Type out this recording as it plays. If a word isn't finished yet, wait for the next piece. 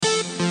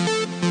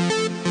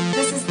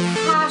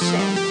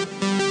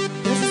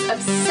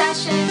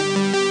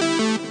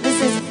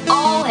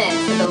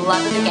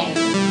the game.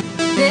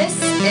 This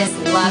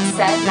is Love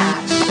Set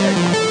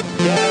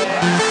Match.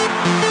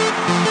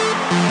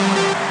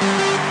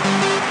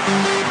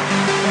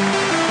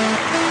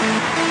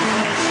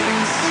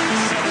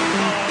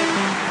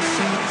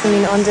 I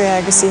mean, Andre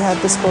Agassi had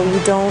this quote, you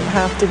don't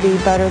have to be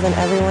better than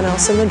everyone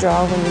else in the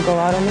draw when you go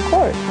out on the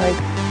court. Like,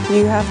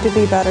 you have to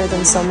be better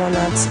than someone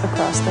that's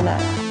across the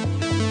net.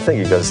 I think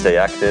you got to stay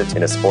active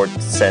in a sport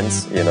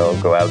sense,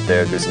 go out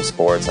there, do some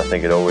sports. I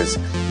think it always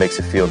makes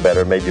you feel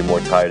better, maybe you're more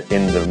tired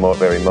in the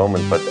very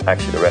moment, but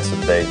actually the rest of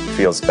the day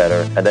feels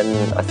better. And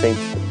then I think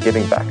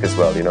giving back as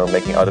well,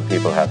 making other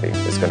people happy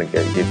is going to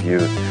give you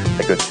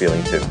a good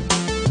feeling too.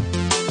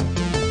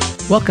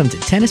 Welcome to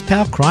Tennis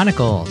Pal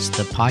Chronicles,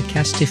 the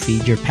podcast to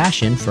feed your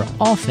passion for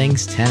all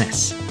things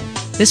tennis.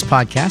 This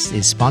podcast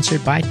is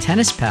sponsored by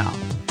Tennis Pal.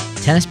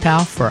 Tennis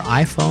Pal for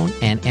iPhone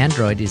and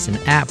Android is an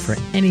app for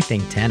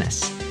anything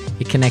tennis.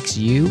 It connects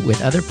you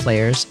with other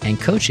players and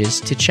coaches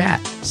to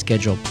chat,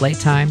 schedule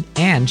playtime,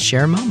 and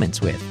share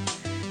moments with.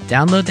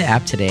 Download the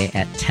app today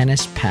at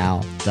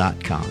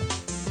tennispal.com.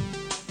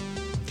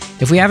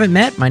 If we haven't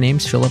met, my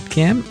name's Philip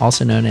Kim,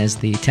 also known as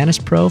the tennis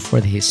pro for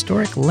the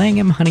historic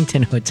Langham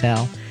Huntington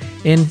Hotel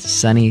in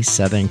sunny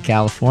Southern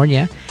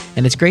California.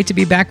 And it's great to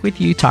be back with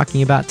you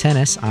talking about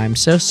tennis. I'm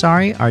so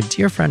sorry our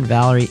dear friend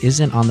Valerie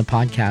isn't on the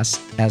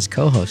podcast as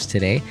co-host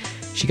today.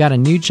 She got a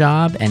new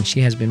job and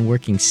she has been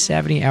working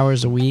 70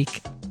 hours a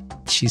week.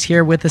 She's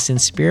here with us in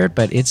spirit,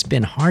 but it's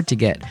been hard to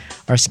get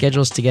our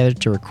schedules together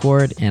to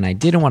record, and I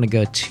didn't want to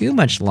go too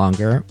much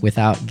longer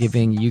without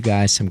giving you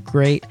guys some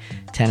great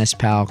Tennis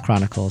Pal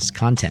Chronicles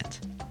content.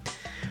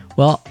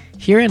 Well,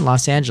 here in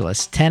Los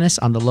Angeles, tennis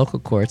on the local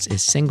courts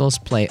is singles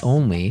play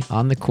only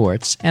on the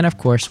courts, and of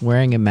course,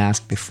 wearing a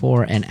mask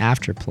before and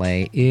after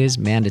play is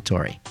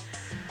mandatory.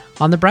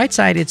 On the bright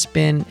side, it's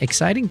been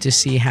exciting to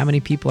see how many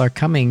people are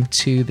coming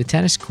to the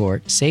tennis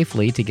court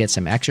safely to get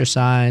some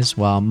exercise,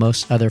 while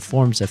most other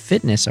forms of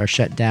fitness are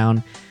shut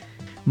down.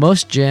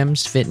 Most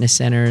gyms, fitness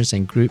centers,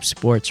 and group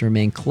sports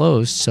remain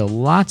closed, so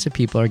lots of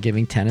people are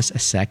giving tennis a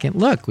second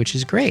look, which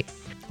is great.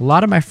 A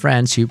lot of my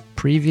friends who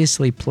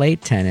previously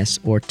played tennis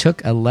or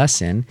took a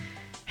lesson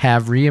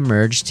have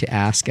reemerged to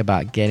ask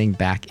about getting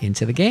back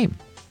into the game.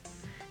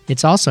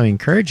 It's also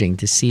encouraging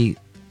to see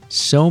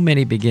so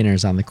many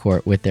beginners on the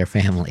court with their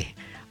family.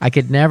 I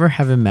could never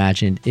have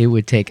imagined it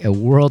would take a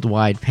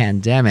worldwide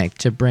pandemic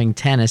to bring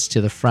tennis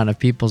to the front of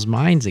people's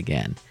minds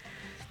again.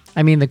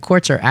 I mean, the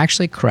courts are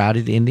actually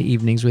crowded in the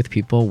evenings with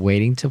people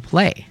waiting to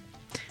play.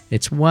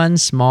 It's one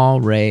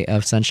small ray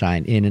of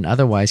sunshine in an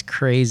otherwise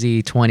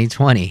crazy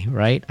 2020,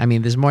 right? I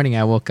mean, this morning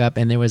I woke up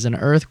and there was an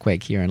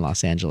earthquake here in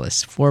Los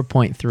Angeles,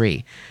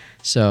 4.3.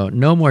 So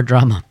no more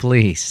drama,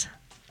 please.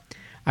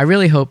 I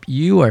really hope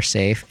you are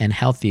safe and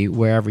healthy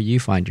wherever you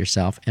find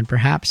yourself, and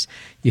perhaps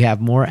you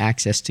have more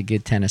access to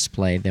good tennis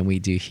play than we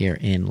do here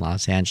in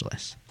Los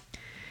Angeles.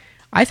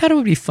 I thought it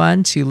would be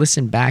fun to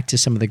listen back to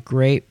some of the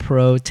great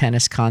pro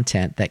tennis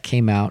content that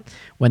came out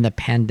when the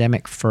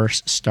pandemic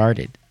first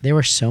started. There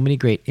were so many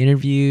great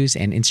interviews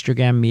and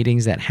Instagram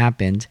meetings that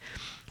happened,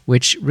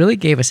 which really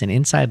gave us an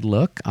inside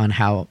look on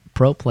how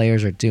pro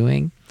players are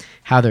doing,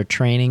 how they're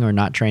training or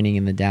not training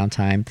in the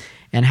downtime,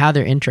 and how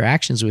their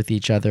interactions with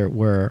each other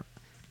were.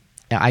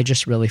 I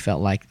just really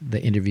felt like the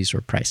interviews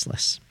were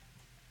priceless.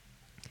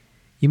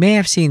 You may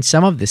have seen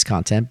some of this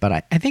content,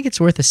 but I think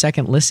it's worth a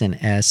second listen,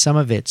 as some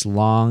of it's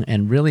long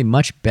and really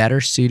much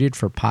better suited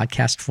for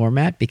podcast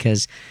format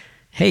because,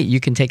 hey, you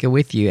can take it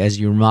with you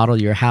as you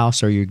remodel your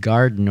house or your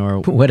garden or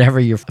whatever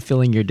you're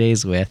filling your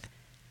days with.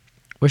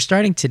 We're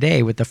starting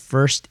today with the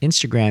first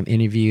Instagram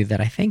interview that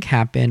I think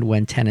happened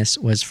when tennis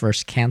was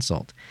first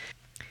canceled.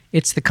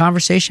 It's the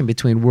conversation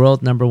between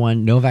world number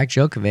one Novak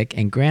Djokovic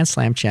and Grand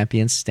Slam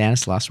champion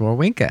Stanislas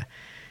Wawrinka.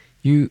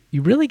 You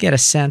really get a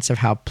sense of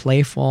how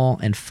playful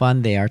and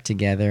fun they are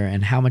together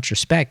and how much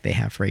respect they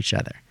have for each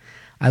other.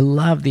 I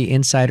love the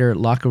insider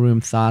locker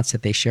room thoughts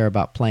that they share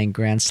about playing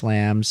Grand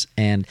Slams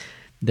and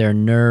their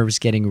nerves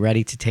getting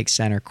ready to take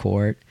center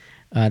court.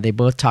 They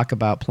both talk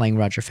about playing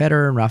Roger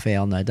Federer and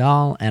Rafael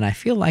Nadal, and I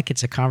feel like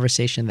it's a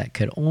conversation that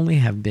could only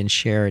have been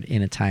shared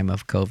in a time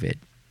of COVID.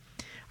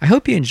 I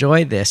hope you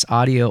enjoyed this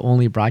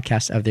audio-only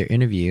broadcast of their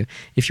interview.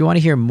 If you want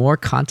to hear more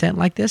content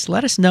like this,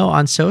 let us know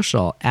on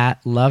social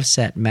at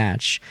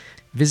LoveSetMatch.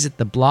 Visit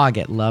the blog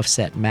at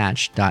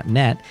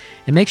lovesetmatch.net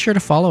and make sure to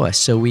follow us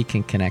so we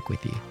can connect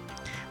with you.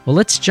 Well,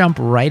 let's jump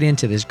right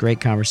into this great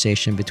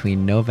conversation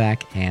between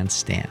Novak and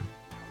Stan.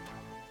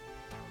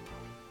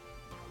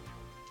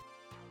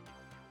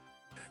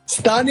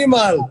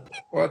 Stanimal,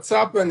 What's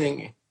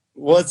happening?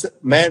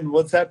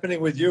 what's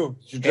happening with you?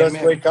 You just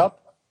man. wake up?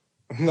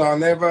 No,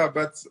 never.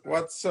 But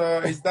what's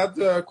is that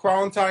the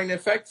quarantine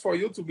effect for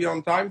you to be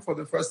on time for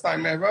the first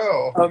time ever?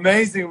 Or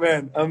Amazing,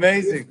 man.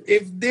 Amazing.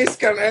 if this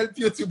can help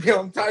you to be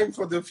on time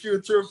for the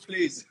future,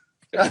 please.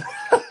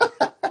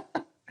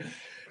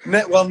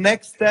 Well,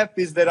 next step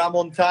is that I'm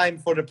on time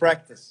for the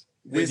practice.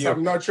 with This you.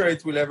 I'm not sure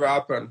it will ever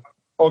happen.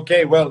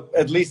 Okay, well,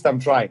 at least I'm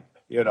trying,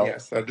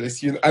 Yes, at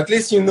least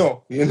you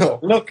know.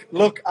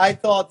 Look, I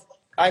thought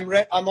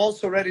I'm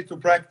also ready to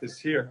practice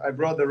here. I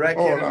brought the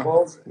racket Oh, and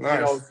balls. nice.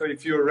 You know, so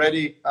if you're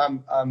ready,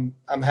 I'm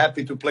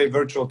happy to play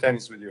virtual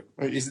tennis with you.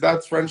 Is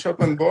that French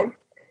Open ball?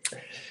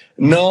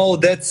 No,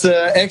 that's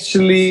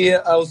actually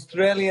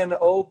Australian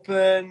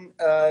Open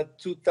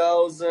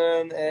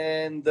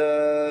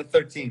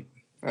 2013.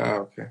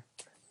 Okay.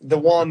 The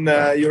one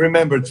you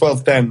remember,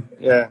 12-10.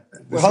 Yeah.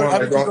 How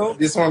did you go?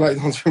 This one I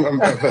don't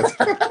remember, but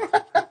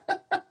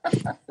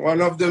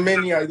one of the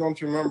many I don't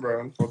remember,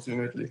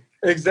 unfortunately.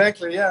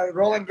 Exactly. Yeah.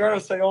 Roland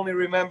Garros, I only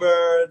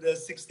remember the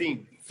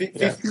 16.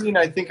 15,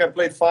 I think I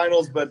played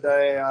finals, but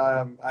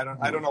I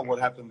don't know what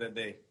happened that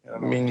day.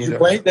 Me Did neither. you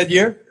play that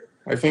year?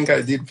 I think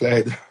I did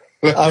play it.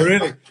 Oh,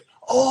 really?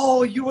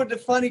 Oh, you were the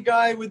funny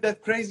guy with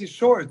that crazy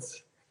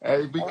shorts.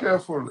 Hey, be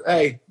careful.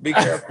 Hey, be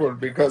careful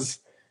because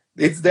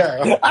it's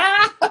there.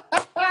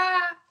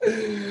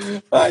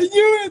 I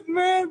knew it,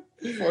 man.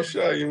 For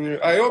sure. You knew.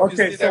 I hope you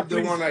still have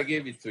the one I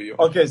gave it to you.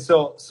 Okay,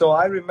 so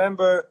I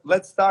remember.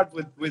 Let's start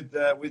with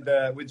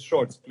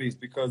shorts, please,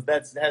 because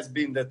that has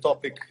been the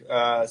topic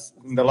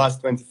in the last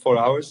 24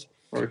 hours.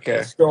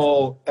 Okay.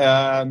 So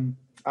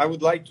I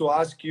would like to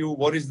ask you,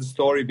 what is the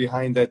story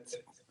behind that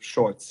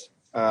shorts?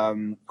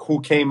 Who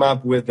came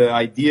up with the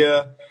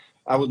idea?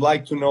 I would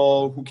like to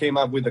know who came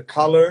up with the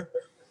color,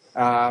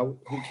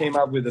 who came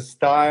up with the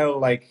style.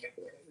 Like,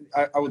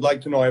 I would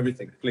like to know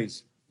everything.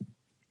 Please,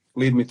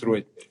 lead me through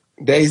it.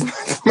 There is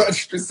not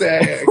much to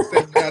say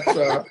except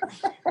that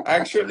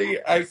actually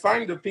I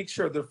find the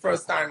picture the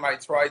first time I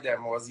tried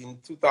them was in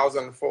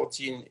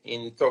 2014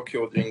 in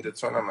Tokyo during the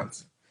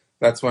tournament.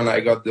 That's when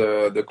I got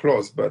the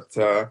clothes. But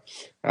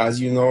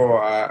as you know,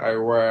 I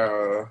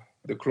wear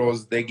the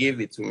clothes they gave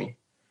it to me.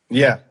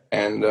 Yeah.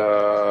 And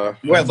well,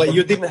 but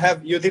you didn't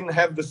have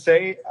the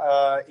say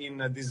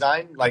in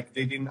design, like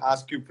they didn't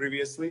ask you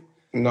previously.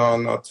 No,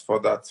 not for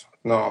that.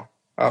 No.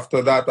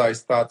 After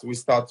that, we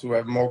start to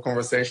have more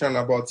conversation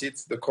about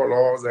it, the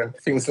colors and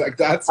things like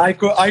that. I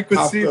could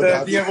see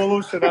the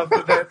evolution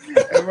after that.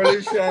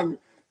 Evolution.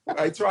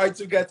 I tried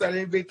to get a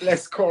little bit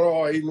less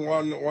color in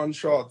one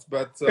shot,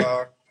 but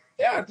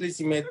yeah, at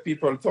least it made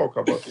people talk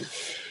about it.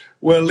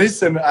 Well,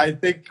 listen, I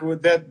think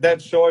with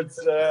that shorts,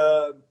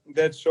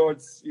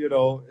 you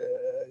know,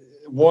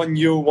 won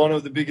you one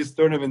of the biggest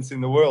tournaments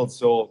in the world.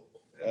 So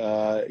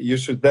you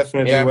should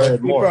definitely wear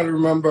it more. People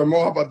remember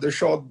more about the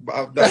short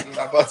than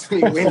about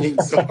me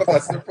winning. So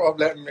that's the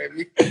problem,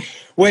 maybe.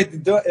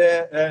 Wait, do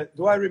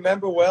I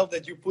remember well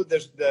that you put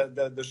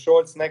the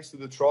shorts next to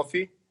the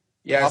trophy?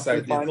 Yes, I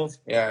did. Finals?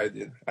 Yeah, I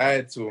did. I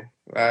had to.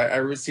 I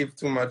received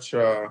too much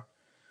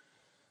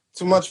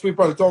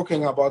people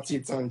talking about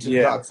it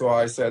until that, so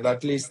I said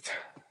at least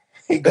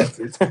he got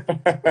it.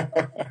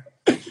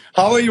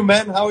 How are you,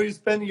 man? How are you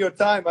spending your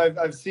time?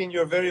 I've seen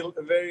you're very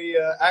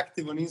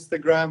active on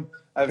Instagram.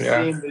 I've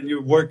seen that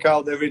you work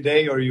out every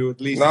day, or you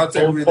at least not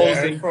every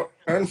day.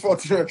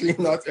 Unfortunately,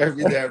 not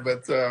every day,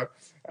 but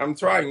I'm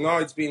trying. No,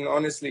 it's been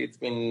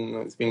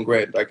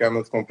great. Like, I'm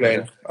not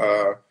complaining.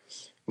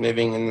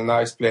 Living in a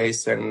nice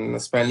place and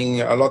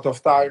spending a lot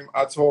of time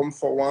at home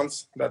for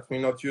once that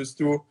we're not used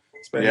to.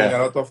 Spending a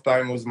lot of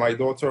time with my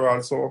daughter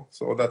also,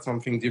 so that's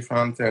something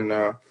different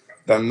than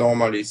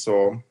normally.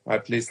 So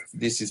at least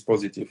this is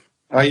positive.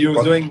 Are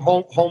you doing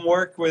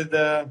homework with?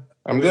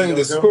 I'm doing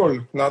the school,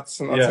 not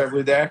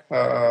every day.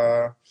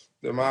 The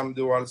mom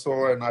do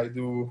also, and I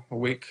do a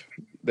week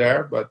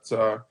there. But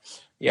I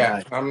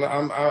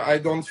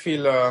don't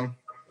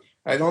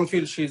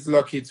feel she's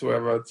lucky to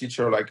have a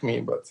teacher like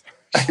me. But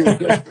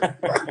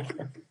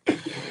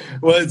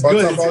well, it's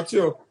good. What about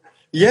you?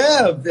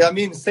 Yeah, I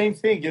mean, same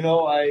thing. You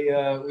know, I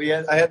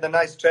had a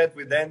nice chat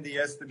with Andy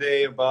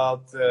yesterday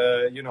about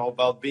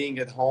about being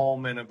at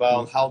home and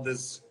about how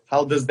does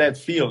that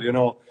feel. You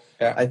know,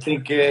 I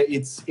think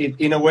it's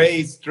in a way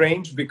it's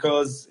strange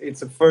because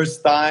it's the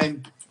first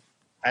time.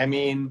 I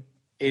mean,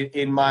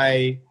 in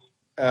my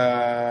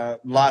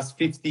last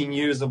 15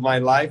 years of my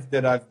life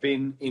that I've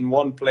been in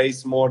one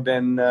place more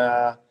than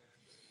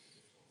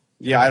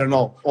I don't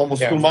know,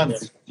 almost 2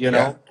 months. You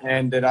know,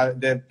 and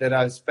that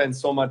I spent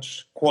so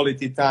much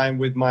quality time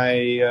with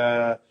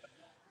my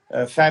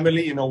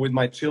family. You know, with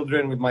my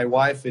children, with my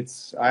wife.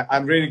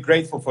 I'm really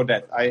grateful for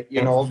that.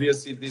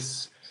 Obviously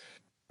this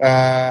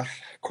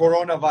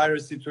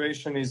coronavirus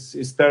situation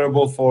is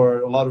terrible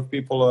for a lot of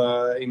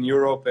people in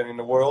Europe and in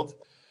the world.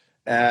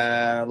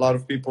 A lot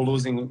of people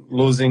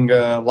losing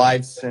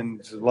lives,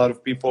 and a lot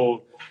of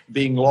people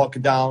being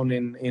locked down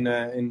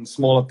in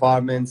small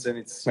apartments, and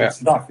it's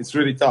tough. It's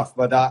really tough.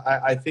 But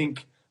I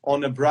think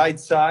on the bright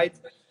side,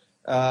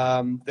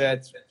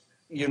 that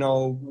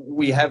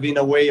we have in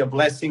a way a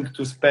blessing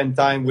to spend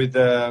time with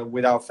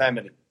our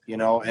family. You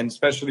know, and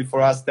especially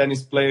for us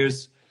tennis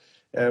players,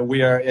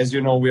 we are, as you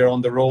know, we are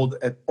on the road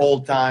at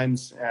all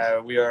times.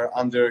 We are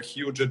under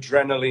huge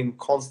adrenaline,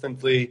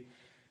 constantly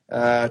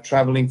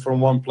traveling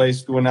from one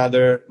place to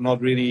another, not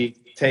really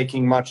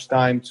taking much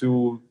time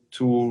to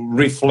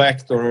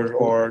reflect,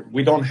 or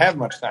we don't have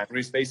much time.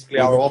 Basically,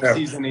 our off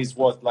season is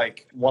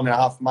like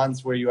 1.5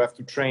 months where you have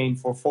to train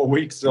for 4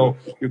 weeks. So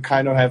you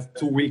kind of have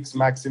 2 weeks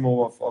maximum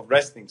of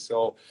resting.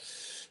 So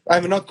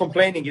I'm not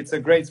complaining. It's a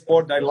great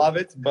sport. I love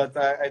it, but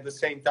at the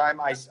same time,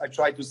 I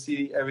try to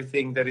see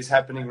everything that is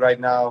happening right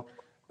now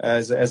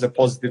as a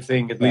positive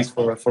thing, at least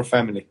for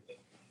family.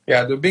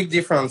 Yeah, the big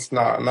difference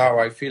now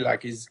I feel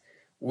like is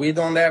we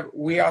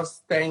are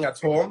staying at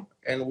home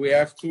and we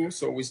have to,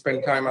 so we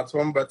spend time at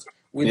home, but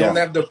we don't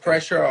have the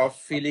pressure of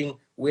feeling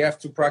we have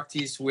to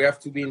practice, we have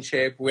to be in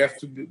shape, we have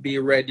to be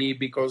ready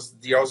because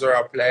the others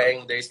are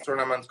playing, there's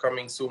tournament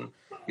coming soon.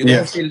 You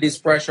don't feel this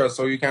pressure,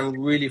 so you can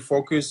really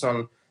focus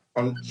on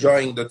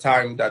enjoying the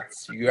time that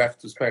you have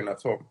to spend at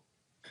home.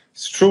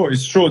 It's true.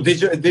 It's true.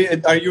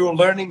 Are you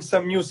learning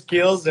some new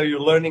skills? Are you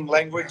learning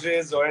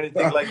languages or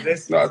anything like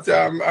this? Not,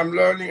 I'm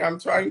learning. I'm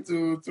trying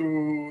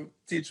to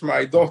teach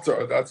my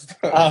daughter. That's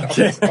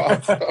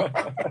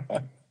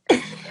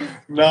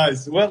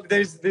Nice. Well,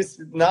 there's this.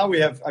 Now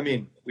we have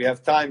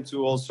time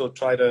to also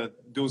try to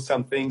do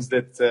some things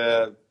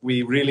that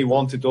we really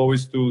wanted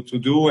always to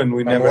do, and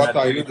we never had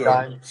any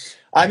time.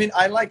 I mean,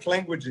 I like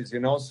languages,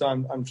 so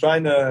I'm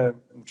trying to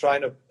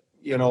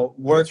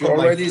work. You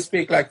already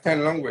speak like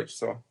 10 languages,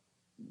 so.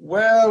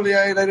 Well,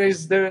 yeah, there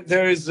is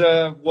there's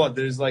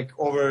like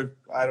over,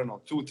 I don't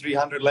know,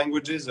 200-300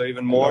 languages or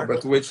even more.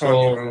 But which one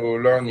are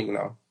you learning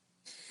now?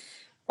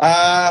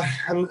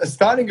 I'm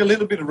starting a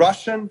little bit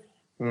Russian,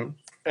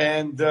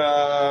 and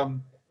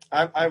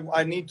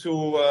I need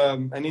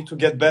to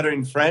get better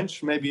in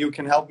French. Maybe you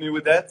can help me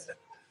with that.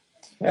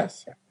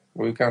 Yes,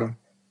 we can.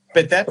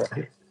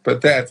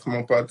 Peut-être,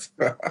 mon pote.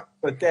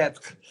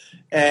 Peut-être,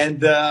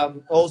 and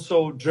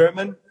also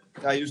German.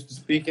 I used to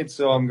speak it,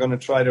 so I'm going to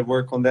try to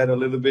work on that a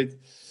little bit.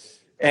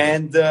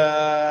 And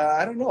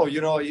I don't know,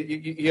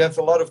 you have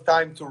a lot of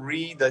time to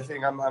read. I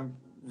think I'm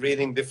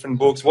reading different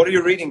books. What are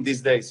you reading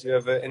these days? You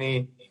have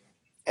any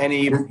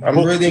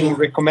books to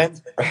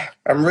recommend?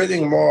 I'm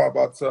reading more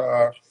about,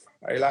 I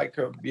like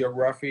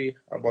biography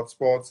about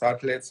sports,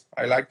 athletes.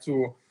 I like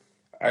to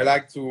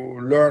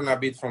learn a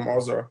bit from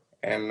others.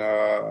 And,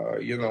 I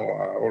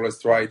always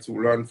try to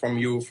learn from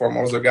you, from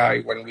other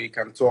guy when we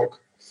can talk.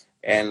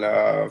 And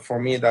for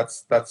me,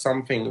 that's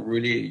something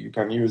really you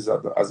can use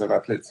as an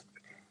athlete.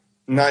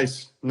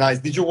 Nice.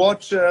 Did you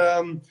watch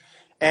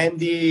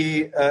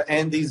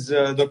Andy's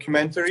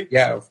documentary?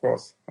 Yeah, of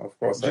course.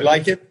 Did you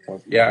like it?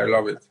 Yeah, I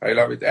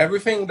love it.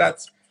 Everything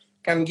that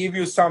can give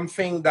you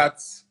something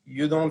that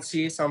you don't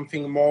see,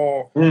 something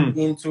more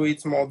into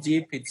it, more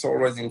deep, it's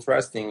always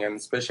interesting. And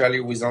especially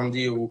with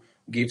Andy, who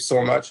gives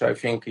so much, I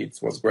think it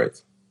was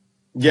great.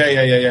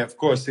 Yeah. Of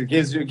course, it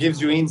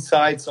gives you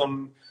insights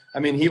on. I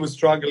mean, he was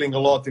struggling a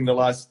lot in the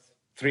last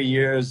 3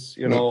 years,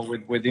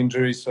 with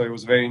injuries. So it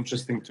was very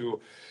interesting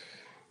to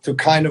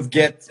kind of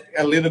get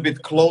a little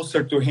bit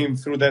closer to him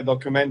through that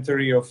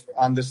documentary of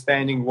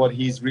understanding what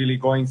he's really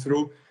going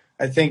through.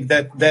 I think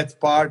that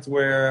part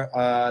where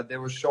they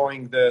were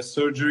showing the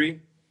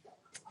surgery,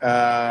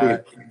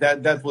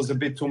 that was a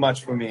bit too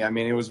much for me. I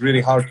mean, it was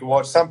really hard to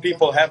watch. Some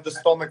people have the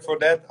stomach for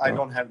that. I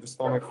don't have the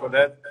stomach for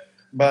that.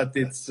 But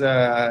it's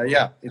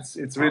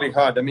really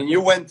hard. I mean, you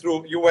went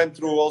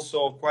through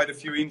also quite a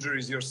few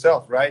injuries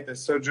yourself, right? The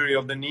surgery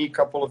of the knee a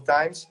couple of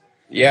times.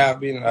 Yeah, I've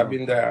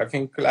been there. I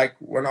think like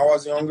when I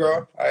was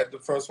younger, I had the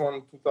first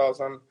one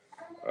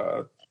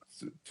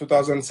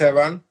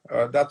 2007.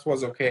 That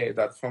was okay.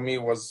 That for me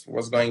was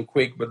going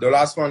quick. But the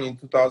last one in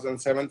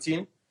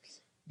 2017,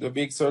 the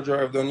big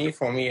surgery of the knee,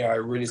 for me, I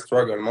really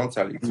struggled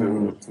mentally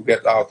to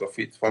get out of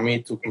it. For me,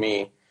 it took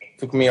me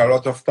a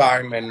lot of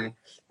time, and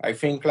I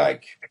think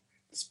like.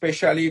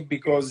 Especially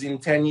because in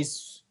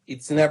tennis,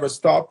 it's never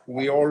stopped.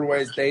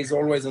 There is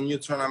always a new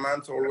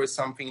tournament, always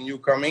something new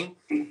coming.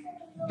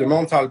 The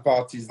mental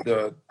part is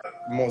the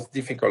most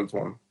difficult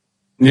one.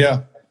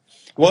 Yeah.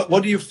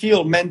 What do you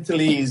feel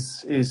mentally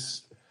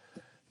is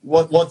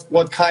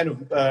what kind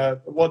of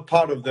what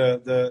part of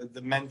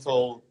the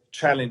mental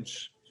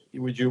challenge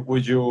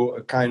would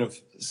you kind of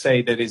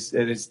say that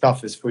is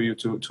toughest for you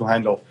to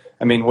handle?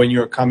 I mean, when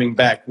you're coming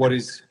back, what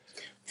is?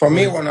 For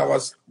me, when I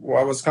was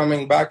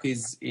coming back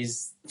is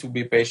to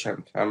be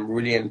patient. I'm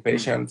really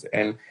impatient,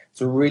 and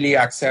to really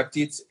accept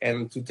it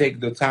and to take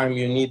the time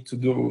you need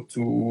to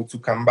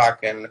come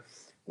back. And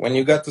when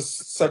you got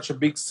such a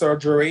big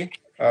surgery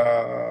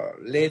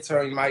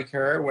later in my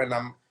career, when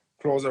I'm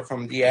closer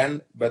from the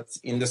end, but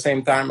in the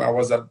same time I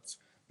was at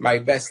my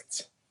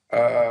best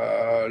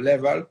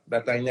level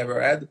that I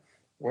never had,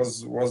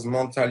 was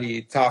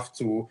mentally tough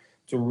to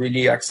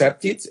really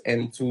accept it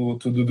and to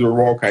do the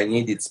work I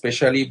needed,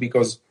 especially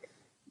because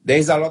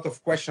there's a lot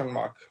of question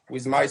mark.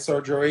 With my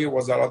surgery,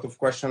 was a lot of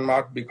question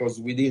mark because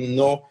we didn't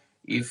know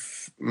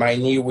if my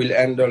knee will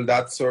handle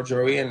that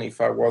surgery and if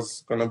I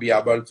was going to be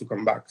able to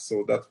come back.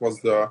 So that was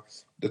the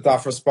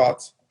toughest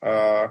part.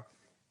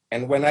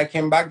 And when I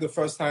came back the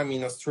first time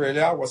in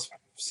Australia, was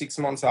 6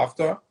 months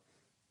after,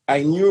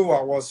 I knew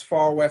I was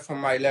far away from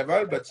my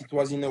level, but it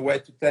was in a way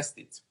to test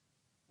it.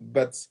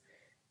 But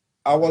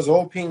I was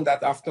hoping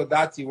that after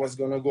that he was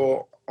going to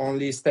go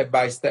only step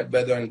by step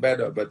better and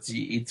better, but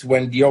it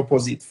went the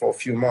opposite for a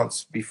few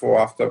months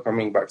after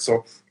coming back.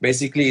 So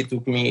basically it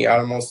took me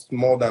almost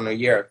more than a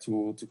year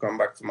to come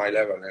back to my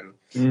level,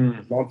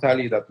 and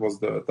mentally that was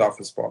the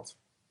toughest part.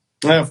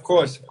 Yeah, of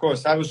course.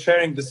 I was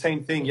sharing the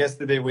same thing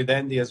yesterday with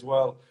Andy as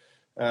well,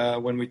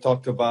 when we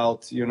talked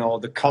about,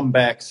 the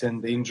comebacks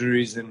and the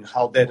injuries and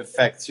how that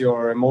affects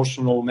your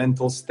emotional,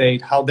 mental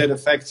state, how that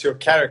affects your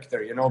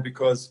character,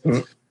 because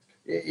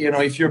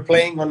if you're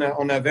playing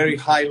on a very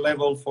high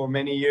level for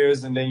many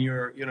years, and then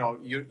you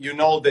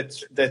know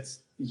that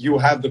you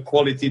have the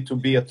quality to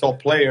be a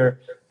top player,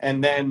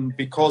 and then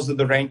because of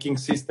the ranking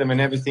system and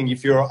everything,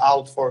 if you're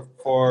out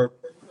for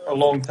a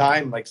long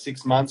time, like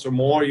 6 months or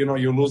more,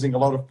 you're losing a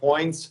lot of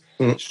points.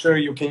 Sure,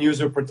 you can use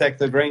your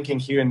protected ranking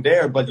here and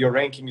there, but your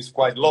ranking is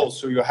quite low,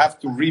 so you have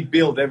to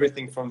rebuild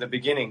everything from the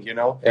beginning.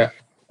 Yeah.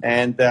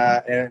 And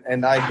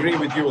I agree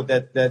with you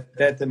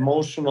that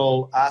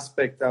emotional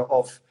aspect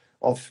of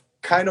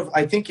kind of,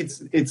 I think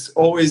it's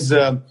always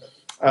a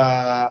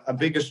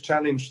biggest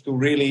challenge to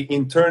really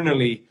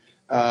internally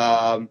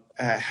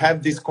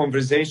have this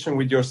conversation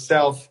with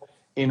yourself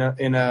in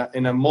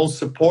a most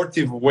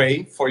supportive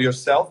way for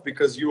yourself,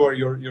 because you are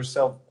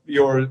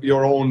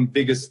your own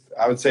biggest,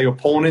 I would say,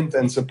 opponent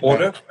and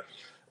supporter.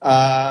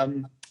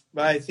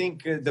 But I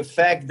think the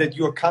fact that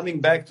you're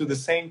coming back to the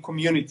same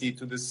community,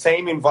 to the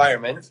same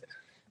environment,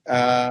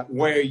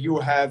 where you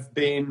have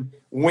been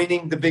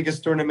winning the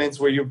biggest tournaments,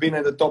 where you've been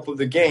at the top of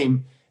the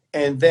game,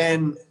 and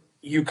then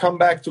you come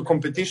back to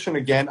competition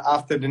again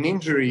after an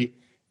injury,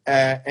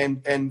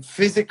 and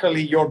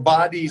physically your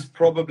body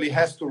probably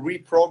has to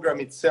reprogram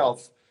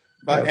itself,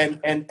 but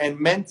and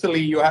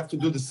mentally you have to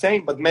do the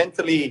same. But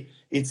mentally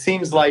it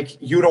seems like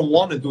you don't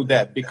want to do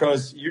that,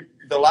 because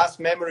the last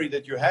memory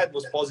that you had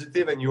was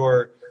positive, and you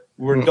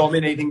were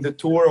dominating the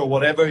tour or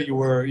whatever. You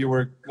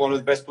were one of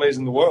the best players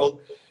in the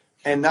world,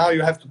 and now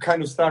you have to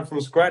kind of start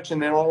from scratch,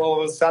 and then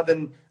all of a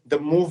sudden the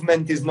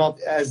movement is not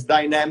as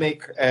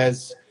dynamic,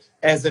 as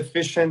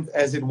efficient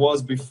as it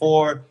was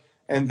before.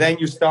 And then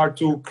you start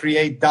to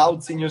create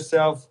doubts in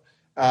yourself.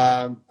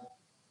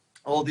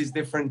 All these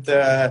different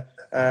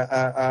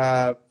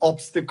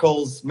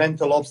obstacles,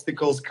 mental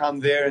obstacles come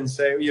there and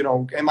say,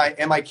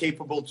 am I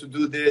capable to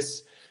do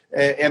this?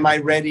 Am I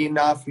ready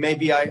enough?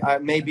 Maybe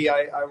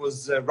I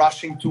was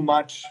rushing too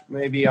much.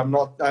 Maybe I'm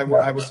not.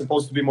 I was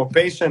supposed to be more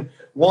patient.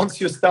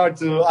 Once you start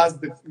to ask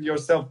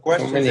yourself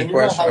questions, so many and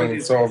questions, how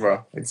it's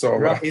over. It's over.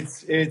 Right?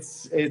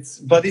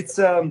 But it's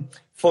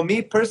for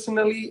me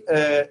personally,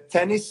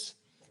 tennis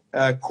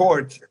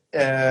court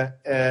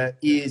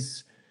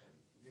is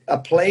a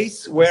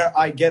place where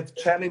I get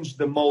challenged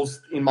the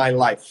most in my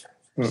life.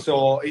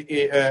 So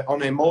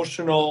on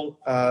emotional,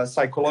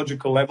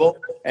 psychological level,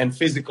 and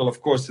physical,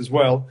 of course, as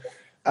well.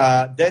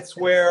 That's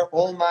where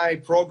all my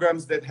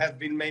programs that have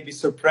been maybe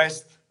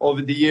suppressed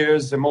over the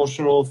years,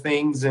 emotional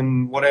things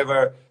and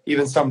whatever,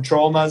 even some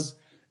traumas,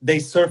 they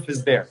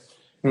surface there.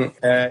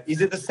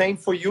 Is it the same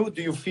for you?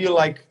 Do you feel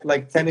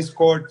like tennis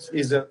court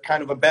is a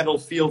kind of a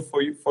battlefield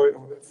for you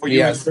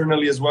Yes.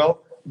 internally as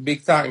well?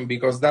 Big time,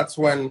 because that's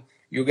when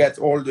you get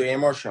all the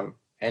emotion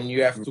and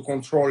you have to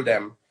control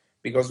them,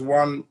 because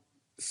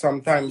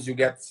sometimes you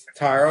get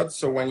tired.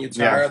 So when you're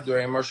tired, the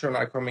emotion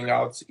are coming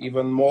out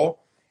even more.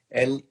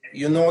 And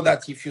you know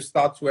that if you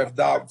start to have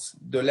doubts,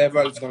 the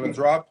level is going to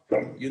drop.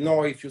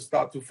 If you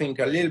start to think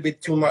a little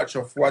bit too much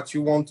of what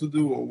you want to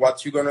do, or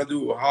what you're going to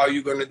do, or how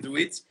you're going to do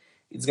it,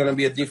 it's going to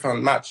be a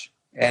different match.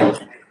 And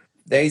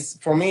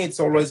for me, it's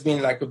always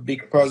been like a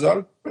big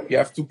puzzle. You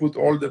have to put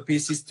all the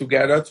pieces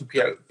together to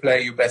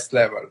play your best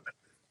level.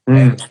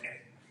 And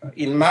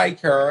in my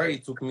career,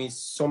 it took me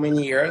so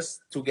many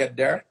years to get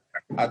there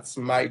at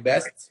my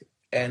best.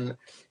 And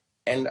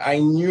I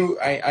knew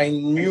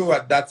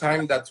at that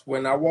time that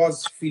when I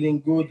was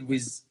feeling good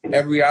with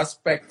every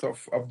aspect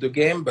of the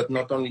game, but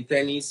not only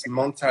tennis,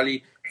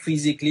 mentally,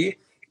 physically,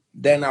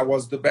 then I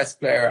was the best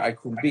player I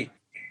could be.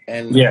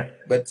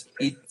 But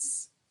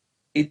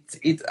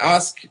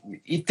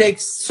it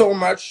takes so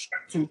much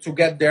to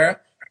get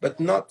there, but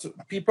not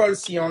people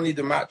see only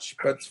the match.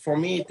 But for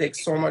me, it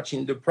takes so much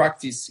in the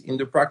practice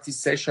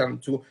session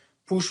to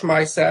push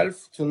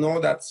myself to know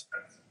that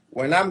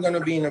when I'm going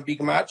to be in a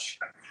big match,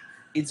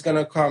 it's going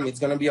to come. It's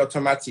going to be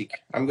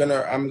automatic. I'm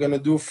going to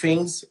do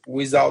things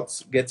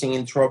without getting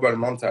in trouble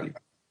mentally.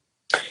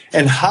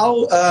 And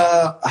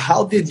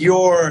how did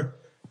your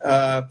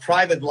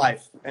private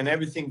life and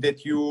everything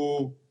that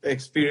you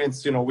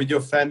experienced, with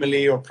your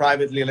family or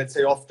privately, let's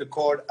say off the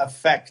court,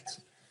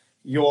 affect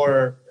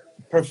your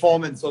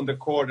performance on the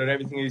court and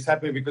everything that is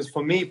happening? Because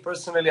for me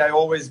personally, I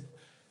always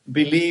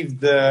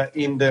believed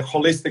in the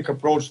holistic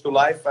approach to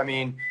life. I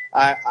mean,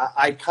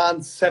 I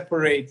can't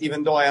separate,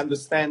 even though I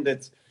understand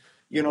that,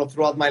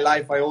 throughout my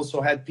life, I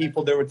also had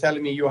people that were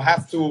telling me you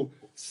have to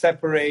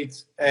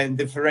separate and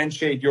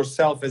differentiate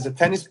yourself as a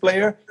tennis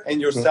player and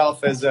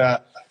yourself as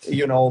a,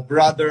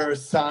 brother,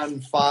 son,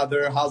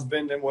 father,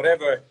 husband, and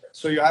whatever.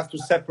 So you have to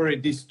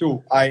separate these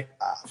two.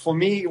 For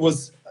me, it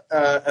was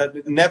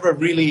never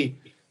really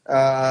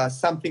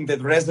something that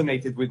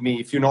resonated with me,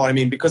 if you know what I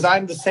mean, because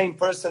I'm the same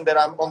person that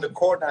I'm on the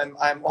court.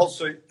 I'm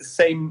also the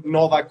same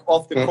Novak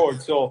off the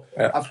court. So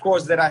of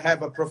course that I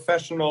have a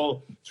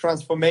professional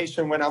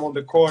transformation when I'm on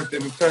the court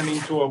and turn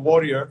into a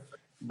warrior.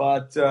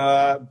 But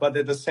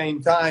at the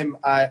same time,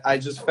 I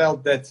just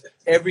felt that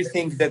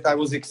everything that I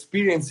was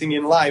experiencing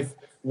in life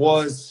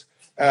was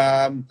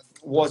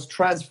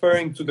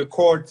transferring to the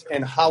court,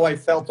 and how I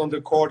felt on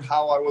the court,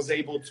 how I was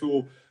able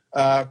to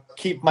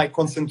keep my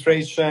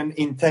concentration,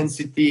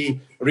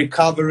 intensity,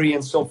 recovery,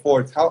 and so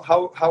forth.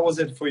 How was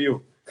it for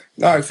you?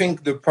 No, I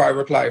think the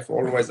private life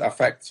always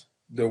affects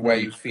the way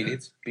you feel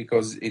it,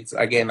 because it's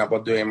again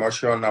about the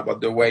emotion, about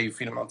the way you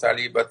feel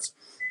mentally. But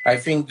I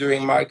think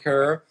during my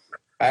career,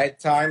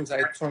 at times,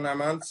 at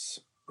tournaments,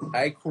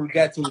 I could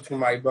get into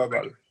my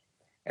bubble,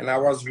 and I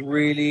was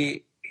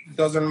really,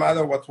 doesn't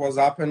matter what was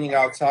happening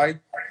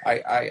outside,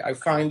 I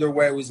find a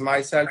way with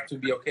myself to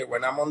be okay.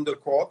 When I'm on the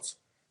court,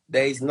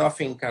 there is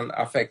nothing can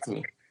affect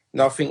me.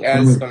 Nothing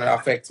else going to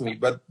affect me.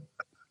 But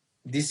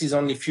this is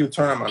only few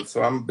tournaments,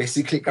 so I'm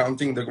basically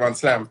counting the Grand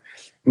Slam.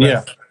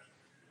 But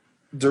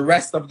the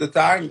rest of the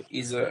time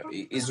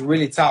is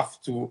really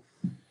tough to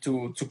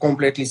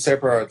completely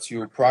separate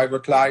your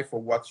private life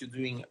or what you're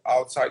doing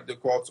outside the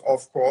court,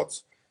 off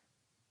court.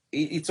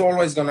 It's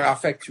always going to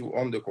affect you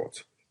on the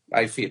court,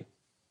 I feel.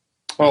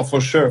 Oh,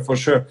 for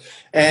sure.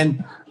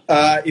 And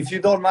if you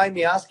don't mind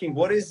me asking,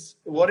 what is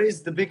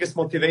the biggest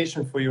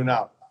motivation for you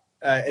now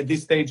at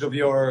this stage of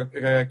your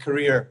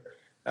career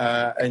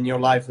and your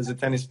life as a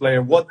tennis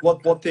player? What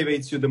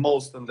motivates you the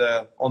most on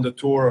the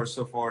tour or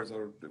so forth?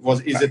 Or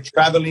is it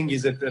traveling?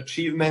 Is it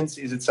achievements?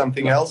 Is it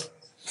something else?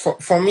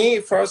 For me,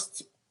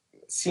 first,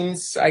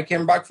 since I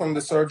came back from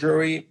the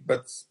surgery,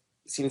 but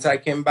since I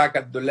came back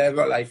at the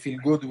level, I feel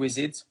good with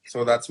it.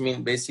 So that's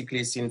mean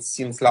basically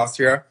since last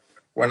year,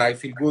 when I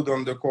feel good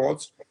on the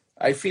court,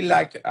 I feel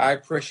like I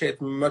appreciate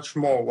much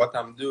more what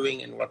I'm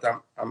doing and what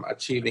I'm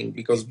achieving.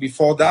 Because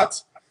before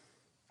that,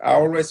 I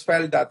always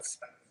felt that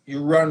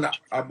you run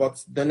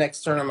about the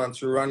next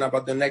tournament, you run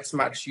about the next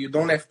match. You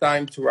don't have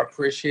time to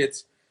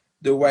appreciate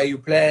the way you're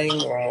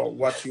playing or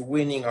what you're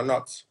winning or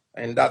not.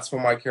 And that's for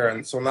my career.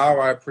 And so now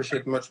I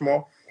appreciate much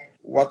more.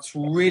 What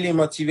really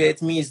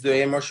motivates me is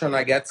the emotion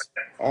I get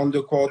on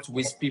the court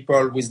with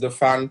people, with the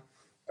fan.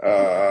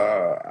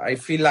 I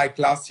feel like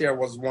last year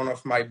was one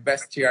of my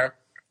best year,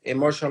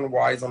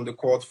 emotion-wise, on the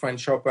court.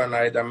 French Open,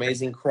 I had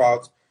amazing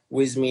crowd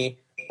with me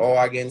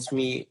or against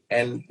me,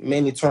 and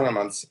many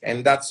tournaments.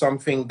 And that's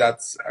something that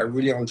I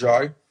really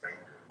enjoy.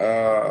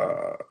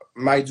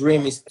 My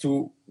dream is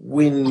to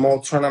win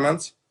more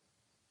tournaments.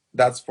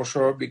 That's for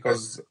sure,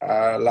 because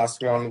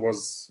last one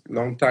was a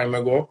long time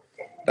ago.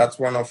 That's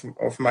one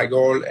of my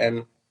goal.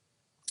 And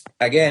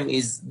again,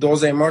 is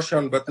those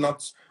emotions, but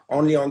not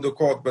only on the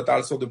court, but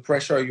also the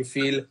pressure you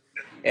feel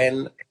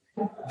and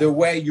the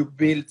way you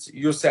build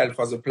yourself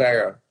as a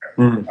player.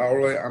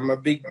 I'm a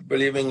big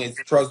believer in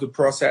trust the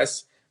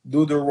process,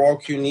 do the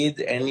work you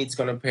need, and it's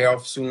going to pay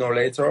off sooner or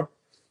later.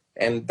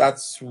 And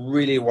that's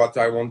really what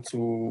I want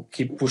to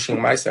keep pushing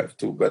myself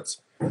to. But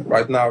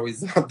right now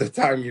is not the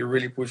time you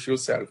really push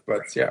yourself.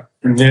 But yeah.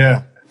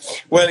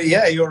 Well,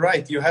 yeah, you're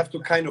right. You have to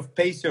kind of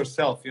pace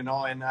yourself, and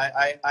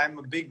I'm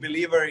a big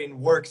believer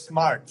in work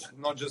smart,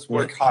 not just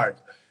work hard.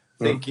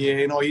 I think,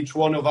 each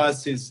one of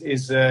us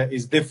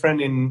is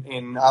different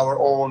in our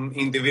own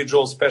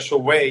individual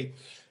special way.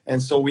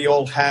 And so we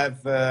all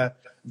have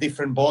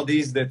different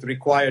bodies that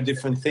require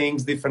different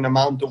things, different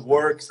amount of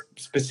work,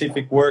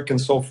 specific work,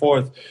 and so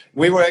forth.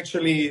 We were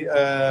actually,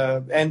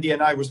 Andy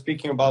and I were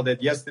speaking about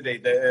that yesterday,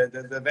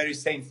 the very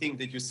same thing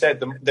that you said,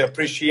 the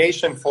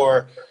appreciation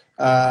for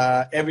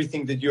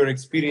everything that you're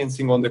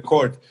experiencing on the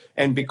court.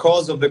 And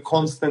because of the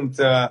constant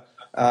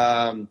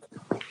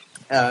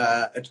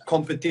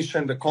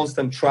competition, the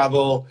constant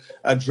travel,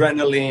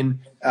 adrenaline,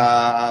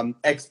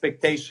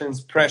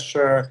 expectations,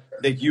 pressure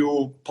that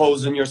you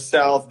pose on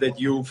yourself, that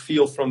you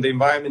feel from the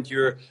environment,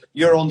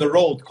 you're on the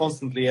road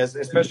constantly,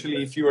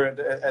 especially if you're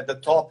at the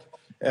top,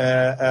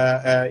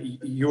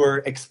 you're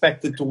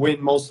expected to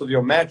win most of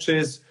your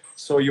matches.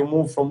 So you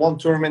move from one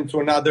tournament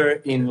to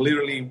another in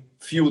literally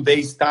few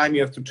days' time.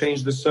 You have to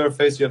change the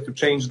surface. You have to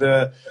change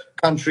the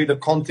country, the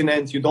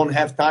continent. You don't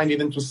have time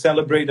even to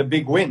celebrate a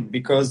big win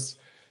because,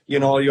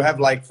 you have,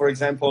 like, for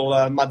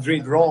example,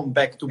 Madrid, Rome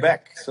back to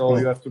back. So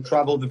you have to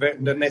travel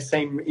the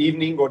same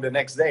evening or the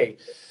next day.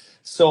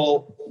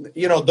 So,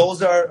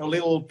 those are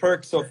little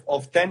perks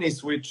of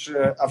tennis, which,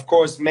 of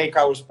course, make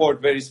our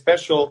sport very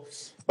special.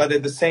 But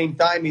at the same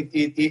time,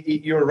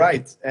 you're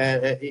right.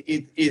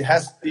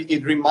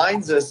 It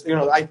reminds us,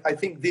 I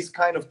think this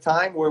kind of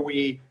time where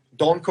we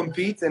don't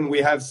compete and we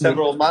have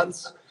several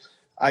months,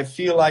 I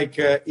feel like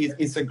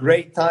it's a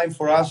great time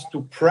for us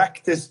to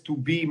practice to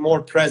be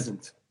more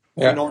present.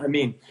 You know what I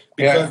mean?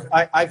 Because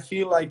I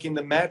feel like in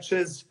the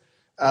matches,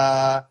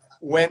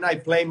 when I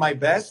play my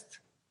best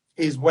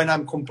is when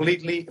I'm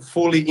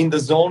fully in the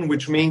zone,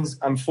 which means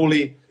I'm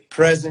fully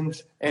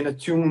present and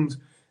attuned,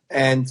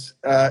 and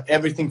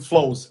everything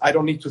flows. I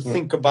don't need to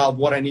think about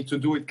what I need to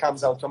do. It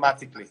comes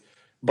automatically.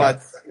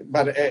 but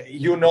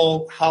you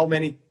know how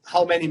many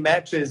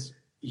matches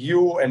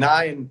you and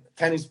I and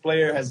tennis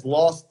player has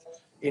lost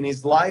in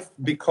his life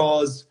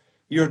because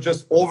you're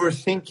just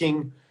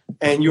overthinking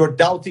and you're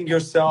doubting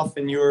yourself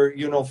and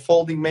you're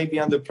folding maybe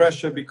under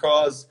pressure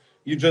because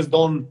you just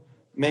don't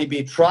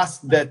maybe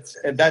trust that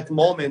at that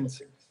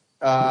moment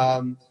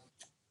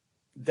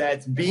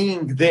that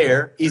being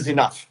there is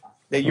enough,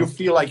 that you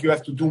feel like you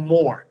have to do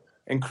more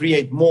and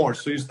create more.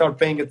 So you start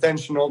paying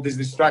attention to all these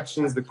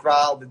distractions, the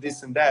crowd, the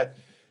this and that,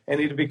 and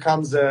it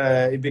becomes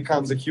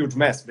a huge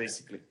mess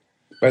basically.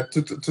 But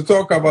to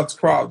talk about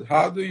crowd,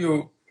 how do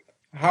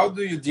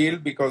you deal?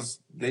 Because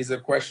there's a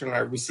question I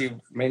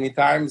received many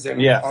times,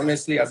 and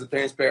honestly, as a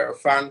tennis player, a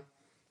fan,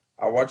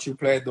 I watch you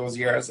play those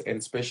years, and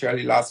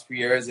especially last few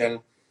years. And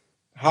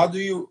how do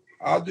you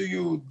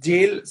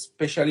deal,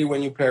 especially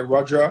when you play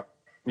Roger,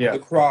 the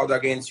crowd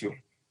against you?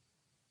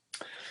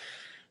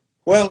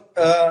 Well,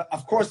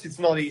 of course, it's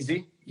not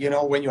easy.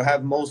 When you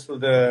have most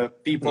of the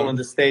people in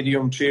the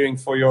stadium cheering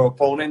for your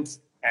opponent,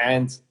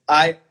 and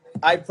I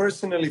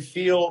personally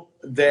feel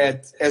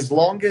that as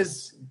long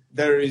as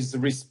there is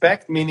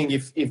respect, meaning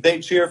if they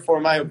cheer for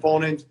my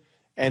opponent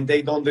and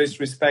they don't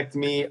disrespect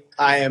me,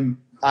 I'm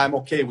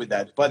okay with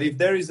that. But if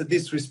there is a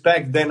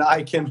disrespect, then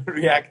I can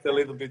react a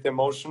little bit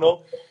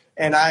emotional.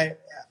 And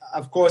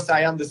of course,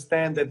 I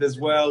understand that as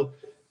well.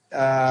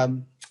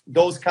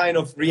 Those kind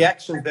of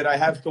reactions that I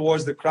have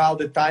towards the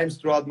crowd at times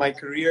throughout my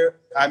career,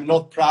 I'm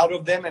not proud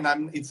of them,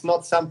 and it's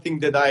not something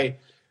that I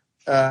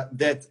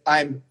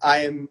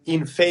am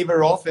in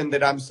favor of and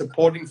that I'm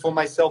supporting for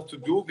myself to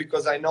do,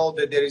 because I know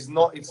that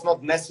it's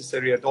not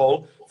necessary at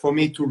all for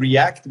me to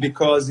react,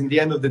 because in the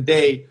end of the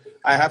day,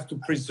 I have to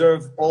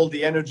preserve all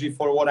the energy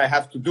for what I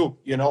have to do,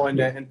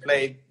 and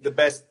play the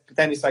best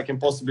tennis I can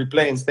possibly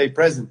play and stay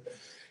present.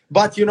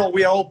 But,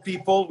 we are all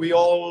people. We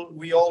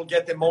all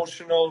get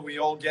emotional. We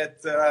all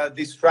get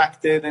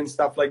distracted and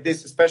stuff like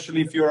this,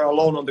 especially if you're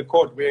alone on the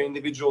court. We're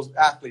individual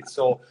athletes,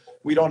 so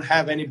we don't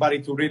have anybody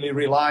to really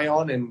rely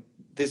on. And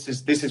this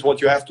is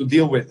what you have to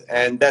deal with.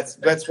 And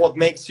that's what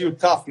makes you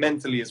tough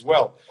mentally as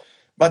well.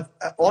 But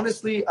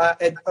honestly,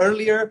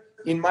 earlier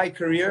in my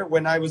career,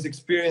 when I was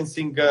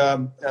experiencing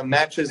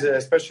matches,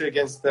 especially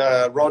against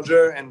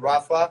Roger and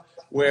Rafa,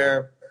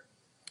 where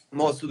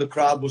most of the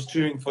crowd was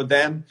cheering for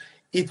them,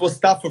 it was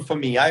tougher for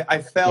me.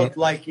 I felt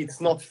like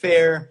it's not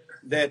fair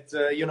that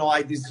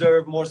I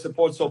deserve more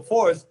support, so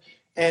forth,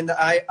 and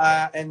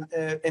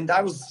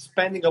I was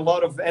spending a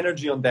lot of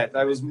energy on that.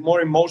 I was more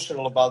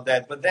emotional about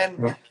that. But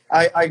then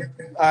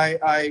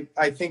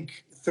I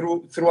think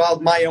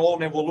throughout my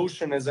own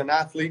evolution as an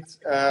athlete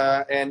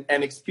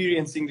and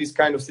experiencing these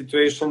kind of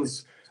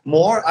situations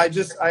more, I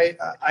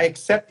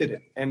accepted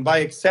it, and by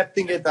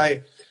accepting it,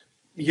 I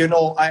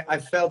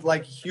felt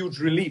like huge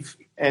relief.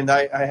 And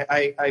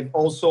I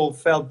also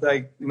felt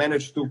I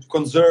managed to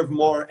conserve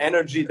more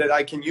energy that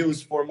I can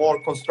use for more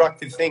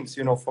constructive things,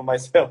 for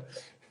myself.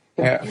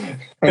 Yeah.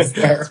 That's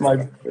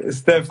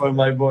Stefan,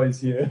 my boy's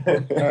here.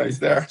 He's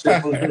there.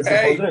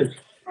 Hey.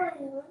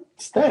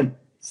 Stand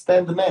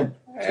the man.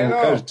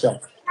 Hello.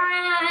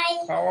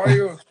 Hi. How are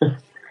you?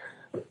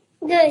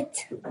 Good.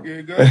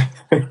 You good?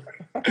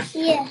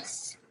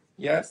 Yes.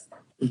 Yes?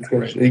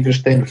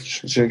 Играешь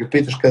теннис.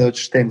 Питаш къде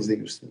учиш тенис да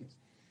играеш тенис.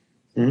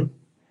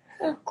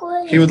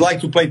 He would like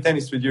to play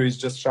tennis with you. He's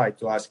just shy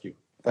to ask you.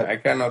 But I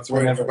cannot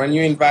wait. When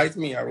you invite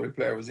me, I will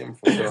play with him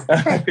for sure.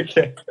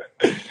 Okay.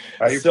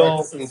 Are you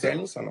practicing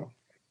tennis or no?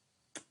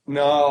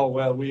 No,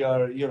 well, we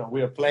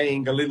are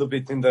playing a little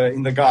bit in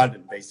the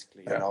garden,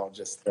 basically.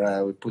 Just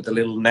we put a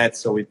little net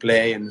so we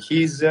play, and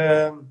he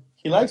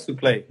likes to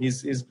play.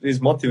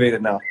 He's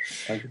motivated now.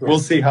 We'll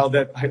see how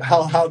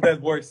that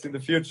works in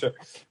the future.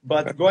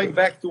 But going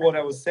back to what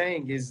I was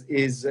saying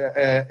is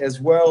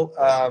as well.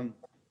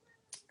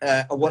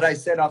 What I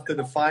said after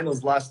the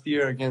finals last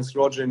year against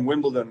Roger in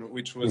Wimbledon,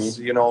 which was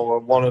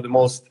one of the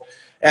most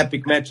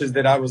epic matches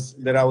that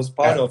I was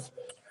part of,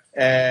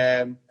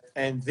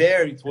 and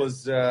there it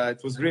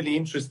was really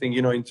interesting,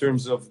 in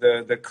terms of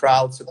the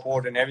crowd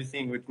support and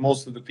everything. With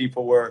most of the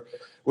people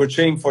were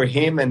cheering for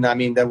him, and I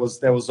mean that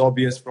was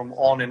obvious from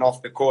on and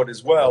off the court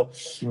as well.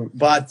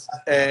 But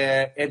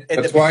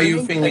that's why you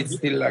think it's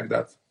still like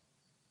that.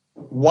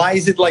 Why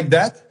is it like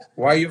that?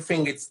 Why you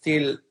think it's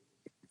still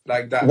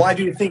like that? Why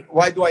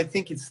do I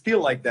think it's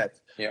still like that?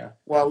 Yeah.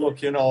 Well, look,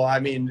 I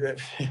mean,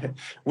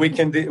 we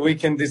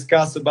can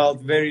discuss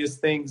about various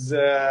things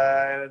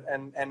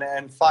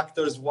and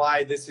factors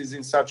why this is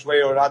in such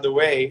way or other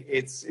way.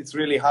 It's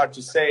really hard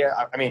to say.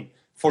 I mean,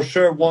 for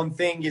sure, one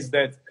thing is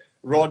that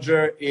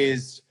Roger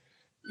is,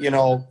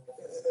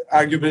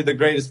 arguably the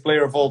greatest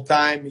player of all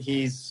time.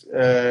 He's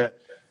the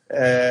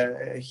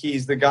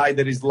guy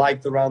that is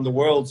liked around the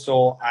world.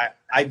 So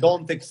I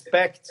don't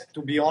expect,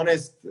 to be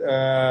honest,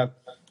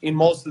 in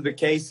most of the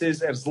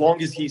cases, as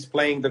long as he's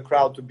playing, the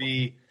crowd to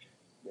be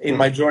in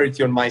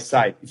majority on my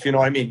side, if you know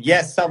what I mean.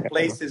 Yes, some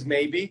places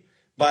maybe,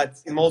 but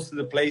in most of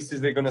the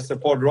places they're going to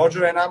support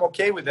Roger, and I'm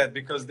okay with that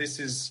because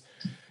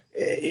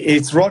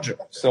it's Roger.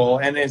 So,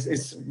 and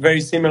it's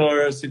very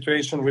similar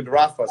situation with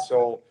Rafa.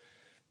 So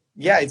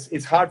yeah,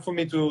 it's hard for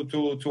me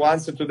to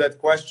answer to that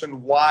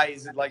question. Why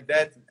is it like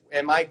that?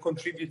 Am I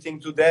contributing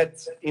to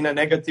that in a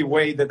negative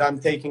way, that I'm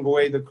taking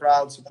away the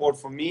crowd support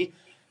from me?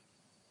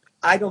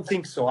 I don't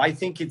think so. I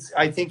think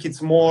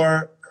it's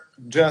more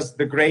just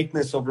the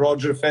greatness of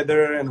Roger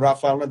Federer and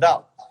Rafael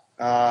Nadal,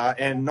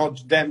 and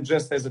not them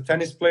just as a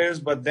tennis players,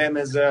 but them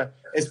as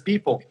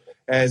people,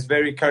 as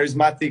very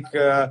charismatic,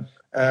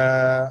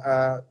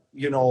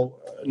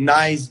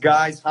 nice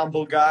guys,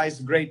 humble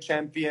guys, great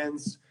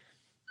champions,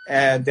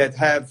 that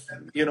have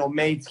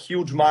made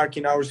huge mark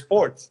in our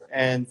sport.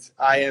 And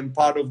I am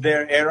part of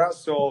their era.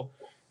 So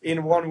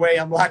in one way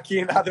I'm lucky,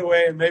 in another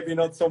way maybe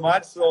not so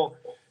much. So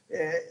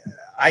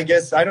I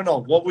guess, I don't know.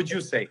 What would you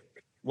say?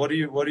 What do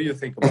you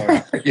think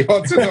about it? You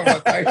want to know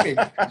what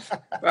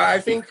I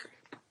think?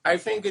 I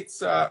think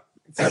it's a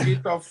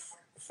bit of,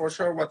 for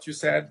sure, what you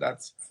said,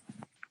 that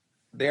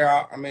they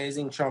are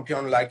amazing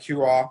champion like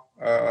you are.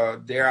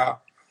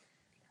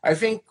 I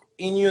think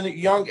in your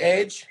young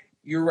age,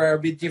 you were a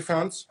bit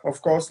different,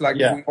 of course, like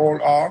we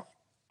all are.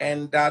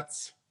 And that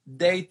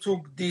they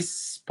took this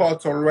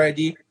spot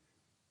already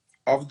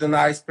of the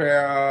nice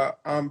player,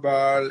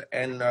 humble,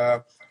 and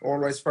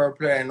always fair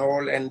play and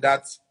all. And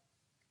that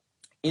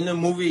in a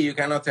movie, you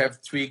cannot have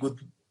three good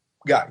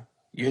guys.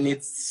 You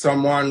need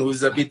someone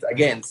who's a bit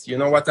against. You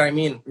know what I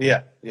mean?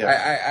 Yeah.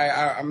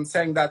 I'm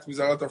saying that with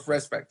a lot of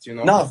respect, you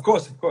know? No, of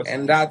course.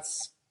 And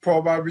that's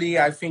probably,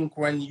 I think,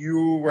 when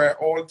you were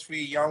all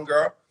three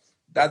younger,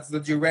 that's the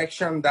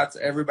direction that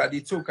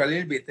everybody took a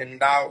little bit. And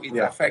now it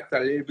affects a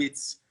little bit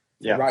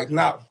right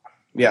now.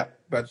 Yeah.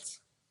 But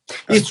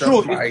it's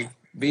true. My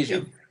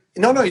vision.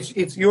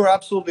 It's you're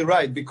absolutely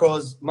right,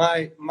 because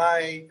my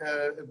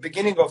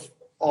beginning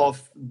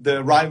of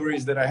the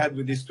rivalries that I had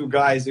with these two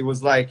guys, it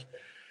was like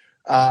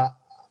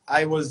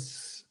I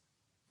was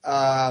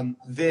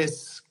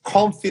this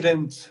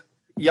confident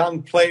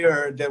young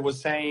player that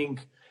was saying,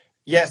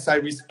 yes, I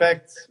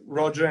respect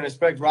Roger and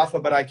respect Rafa,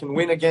 but I can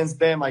win against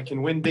them. I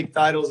can win big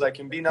titles. I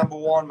can be number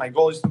one. My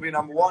goal is to be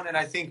number one. And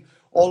I think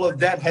all of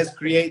that has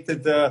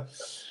created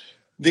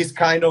this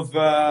kind of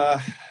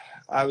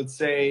I would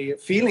say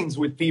feelings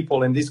with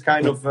people, and this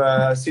kind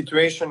of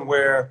situation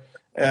where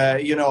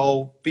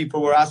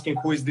people were asking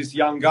who is this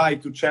young guy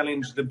to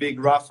challenge the big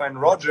Rafa and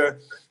Roger.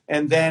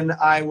 And then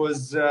I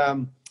was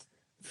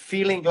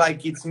feeling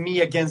like it's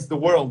me against the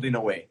world in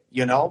a way,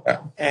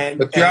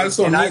 But you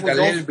also need a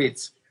little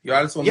bit. You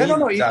also need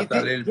that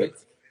a little bit.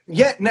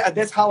 Yeah,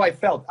 that's how I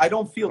felt. I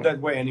don't feel that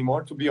way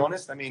anymore, to be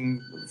honest. I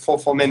mean,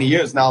 for many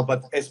years now,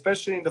 but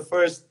especially in the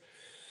first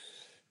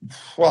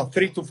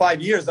 3 to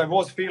 5 years, I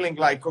was feeling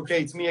like,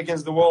 okay, it's me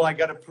against the world. I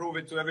got to prove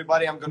it to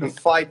everybody. I'm going to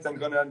fight. I'm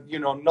going to,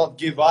 not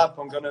give up.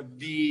 I'm going to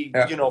be,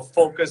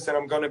 focused, and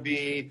I'm going to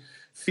be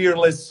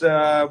fearless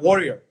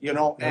warrior,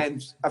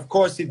 And of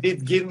course, it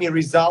did give me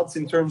results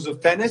in terms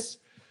of tennis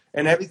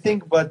and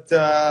everything. But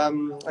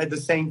at the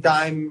same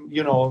time,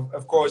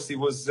 of course, it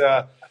was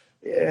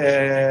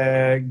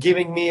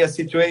giving me a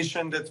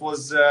situation that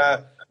was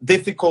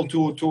difficult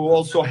to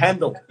also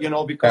handle,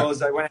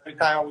 because every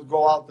time I would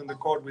go out on the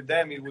court with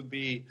them, it would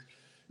be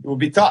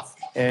tough,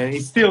 and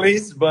it still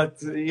is.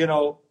 But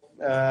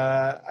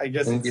I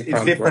guess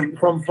it's different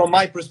from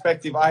my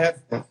perspective. I have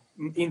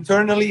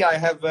internally, I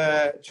have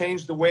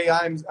changed the way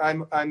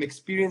I'm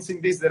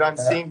experiencing this, that I'm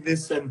seeing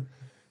this, and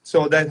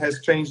so that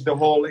has changed the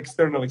whole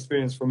external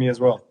experience for me as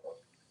well.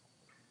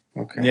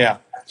 Okay. Yeah.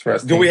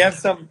 Do we have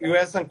some? You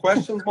have some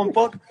questions,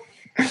 Pompot?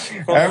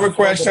 I have a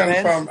question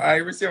I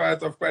receive a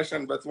lot of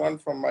questions, but one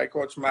from my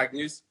coach,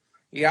 Magnus.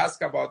 He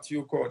asked about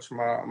you, Coach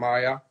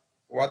Maria.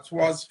 What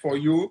was for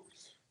you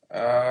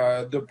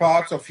the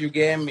part of your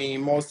game he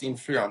most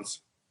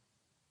influenced?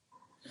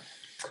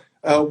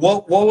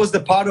 What was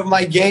the part of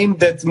my game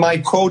that my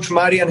coach,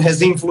 Marian,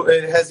 has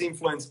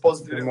influenced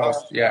positively?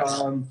 Most,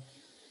 yes.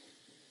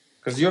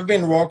 Because you've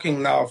been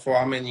working now for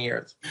how many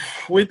years?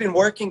 We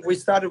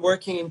started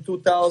working in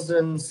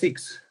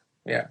 2006.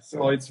 Yeah,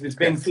 so it's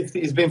been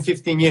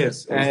 15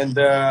 years, and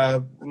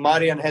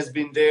Marian has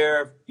been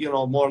there,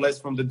 more or less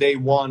from the day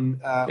one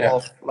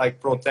of like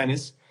pro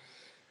tennis,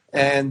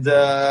 and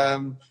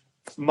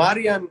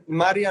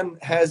Marian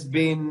has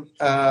been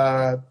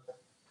an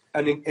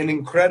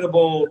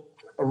incredible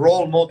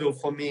role model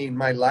for me in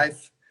my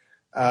life.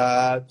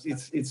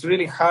 It's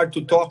really hard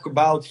to talk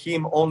about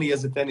him only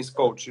as a tennis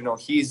coach.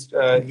 He's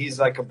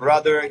like a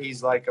brother.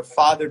 He's like a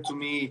father to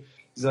me.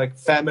 He's like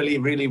family.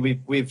 Really,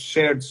 we've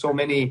shared so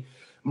many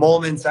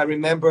moments. I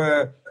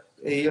remember,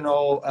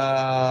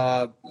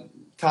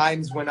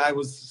 times when I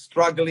was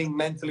struggling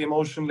mentally,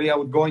 emotionally. I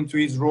would go into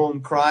his room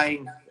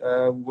crying.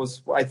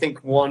 Was I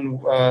think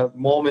one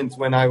moment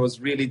when I was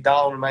really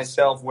down on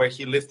myself, where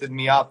he lifted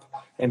me up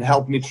and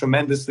helped me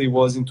tremendously,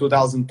 was in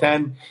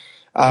 2010.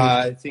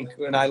 I think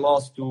when I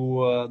lost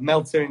to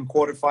Meltzer in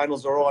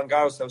quarterfinals or Roland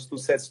Garros, I was 2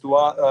 sets to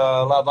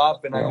love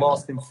up, and I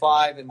lost in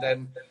 5, and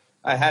then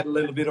I had a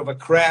little bit of a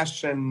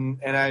crash, and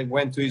I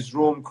went to his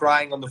room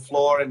crying on the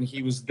floor, and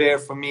he was there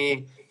for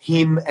me,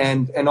 him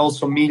and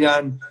also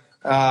Miljan,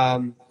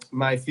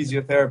 my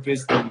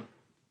physiotherapist, and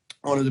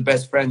one of the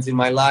best friends in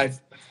my life.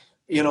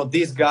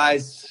 these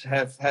guys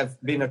have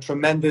been a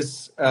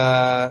tremendous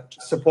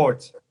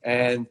support.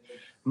 And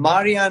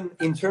Marian,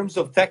 in terms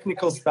of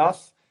technical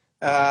stuff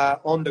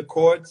on the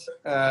court,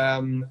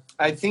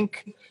 I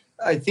think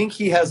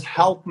he has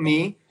helped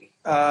me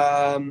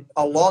a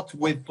lot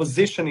with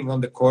positioning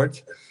on the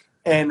court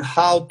and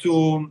how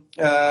to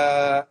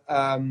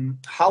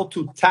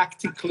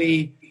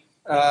tactically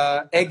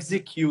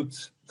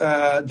execute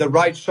the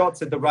right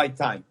shots at the right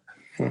time.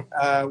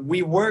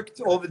 We worked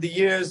over the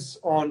years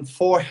on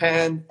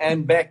forehand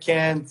and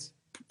backhand,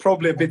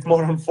 probably a bit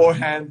more on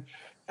forehand,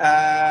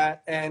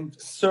 and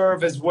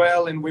serve as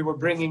well. And we were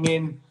bringing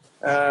in,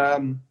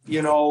 other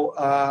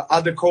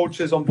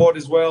coaches on board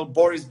as well.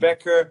 Boris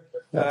Becker.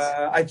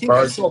 I think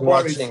Boris I saw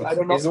Boris. watching. I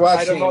don't know. He's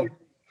watching. I don't know.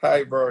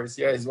 Hi, Boris.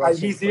 Yeah, he's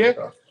watching. He's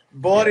here.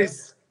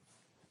 Boris,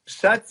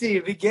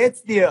 Schatzi, wie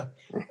geht's dir?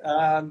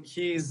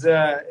 He's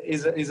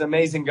an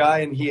amazing guy,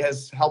 and he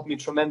has helped me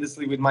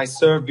tremendously with my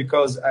serve,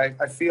 because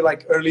I feel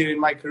like earlier in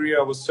my career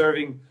I was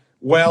serving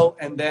well,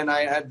 and then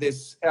I had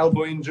this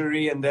elbow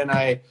injury, and then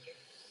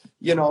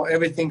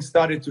everything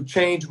started to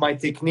change. My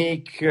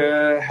technique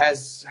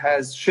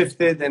has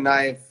shifted, and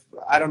I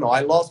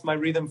lost my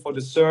rhythm for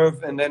the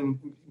serve, and then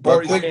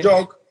But Boris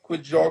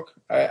quick joke.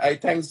 I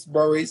thanks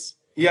Boris.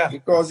 Yeah.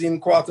 Because in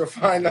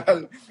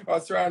quarterfinal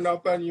Australian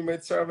Open, you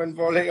made serve and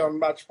volley on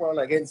match point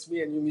against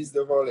me, and you missed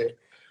the volley.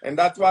 And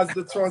that was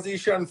the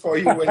transition for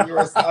you when you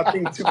were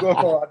starting to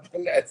go at the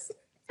nets.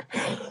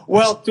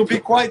 Well, to be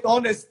quite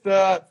honest,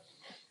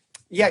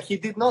 he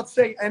did not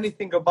say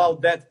anything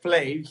about that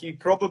play. He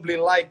probably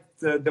liked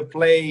the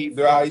play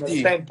from the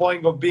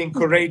standpoint of being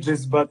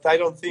courageous, but I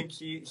don't think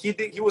he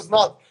was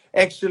not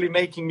actually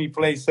making me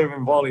play serve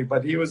and volley,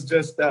 but he was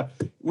just,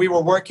 we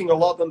were working a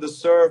lot on the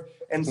serve,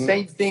 and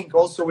same thing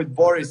also with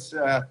Boris,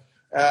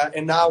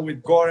 and now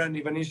with Goran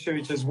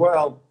Ivanišević as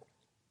well.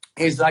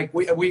 It's like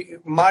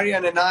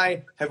Marian and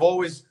I have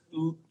always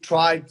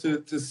tried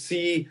to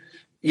see,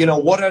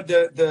 what are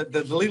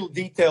the little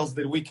details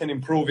that we can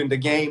improve in the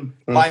game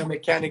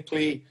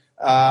biomechanically,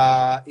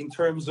 in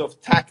terms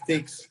of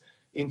tactics,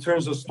 in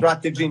terms of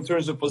strategy, in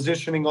terms of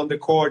positioning on the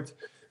court.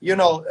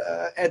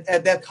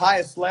 At that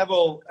highest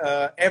level,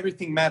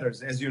 everything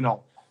matters, as you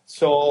know.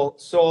 So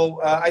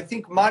I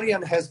think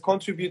Marian has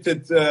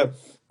contributed to,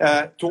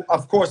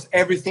 of course,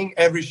 everything,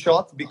 every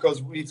shot,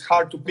 because it's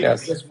hard to pick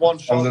just one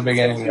shot. From the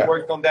beginning, we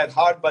worked on that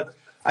hard, but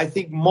I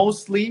think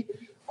mostly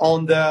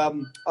on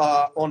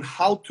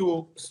how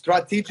to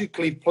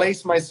strategically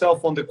place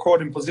myself on the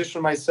court and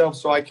position myself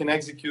so I can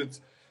execute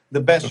the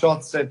best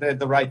shots at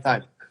the right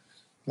time.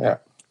 Yeah.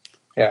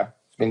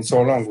 It's been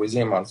so long with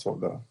him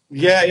also.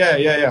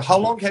 Yeah. How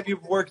long have you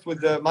worked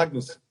with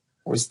Magnus?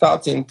 We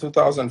started in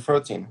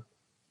 2013.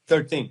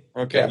 13.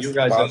 Okay, yes, you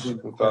guys have been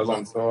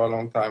 2000, so a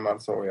long time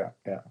also. Yeah.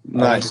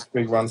 Nice.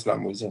 Big Grand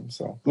Slam with him.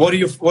 So. What do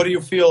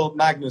you feel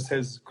Magnus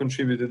has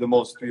contributed the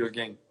most to your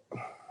game?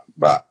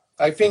 But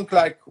I think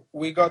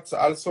we got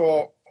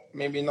also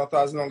maybe not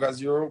as long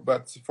as you,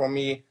 but for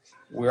me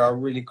we are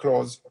really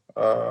close.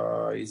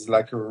 He's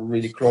like a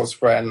really close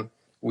friend.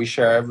 We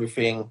share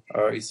everything.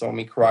 He saw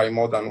me cry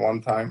more than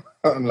one time,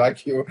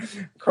 unlike you,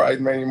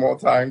 cried many more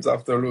times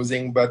after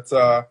losing. But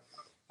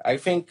I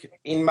think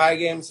in my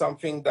game,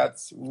 something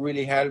that's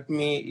really helped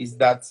me is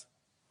that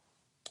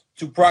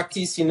to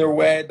practice in a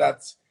way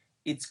that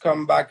it's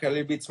come back a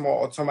little bit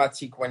more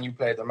automatic when you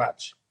play the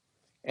match.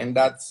 And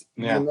that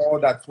you know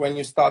that when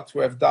you start to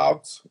have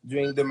doubts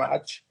during the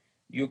match,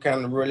 you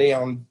can rely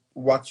on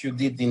what you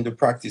did in the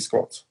practice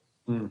court.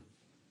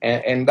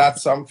 And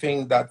that's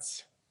something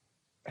that's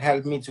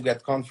helped me to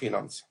get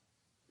confidence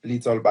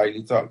little by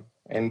little.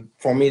 And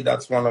for me,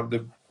 that's one of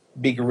the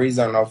big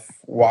reasons of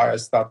why I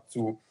start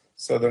to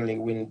suddenly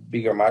win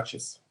bigger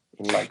matches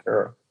in my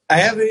career. I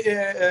have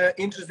an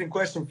interesting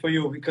question for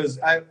you, because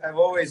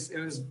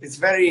it's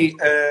very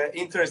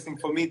interesting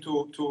for me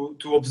to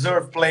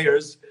observe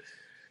players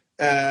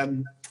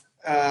in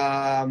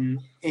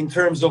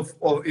terms of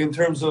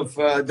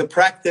the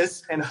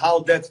practice and how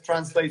that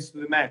translates to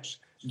the match.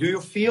 Do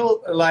you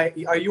feel like,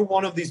 are you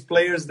one of these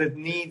players that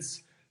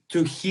needs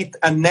to hit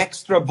an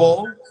extra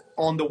ball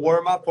on the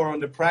warm-up or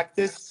on the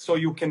practice so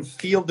you can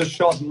feel the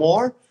shot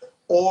more?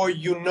 Or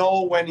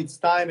when it's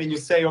time and you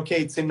say,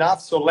 okay, it's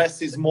enough, so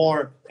less is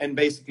more, and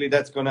basically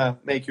that's going to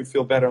make you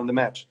feel better on the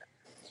match?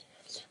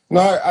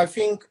 No, I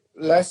think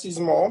less is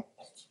more,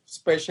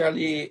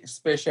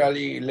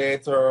 especially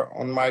later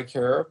on my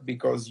career,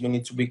 because you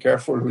need to be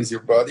careful with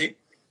your body.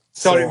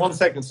 Sorry, 1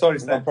 second. Sorry,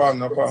 No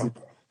problem.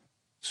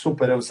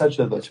 Super, that was such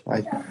a dodge.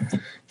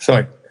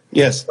 Sorry.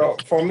 Yes. So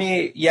for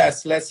me,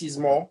 yes, less is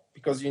more,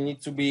 because you need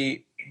to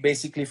be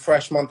basically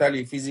fresh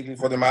mentally, physically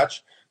for the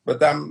match.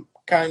 But I'm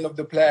kind of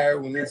the player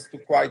who needs to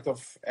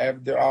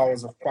have the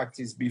hours of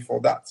practice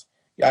before that.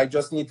 I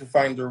just need to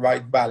find the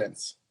right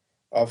balance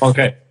of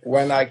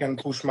when I can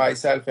push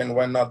myself and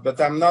when not.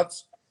 But I'm not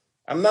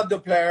the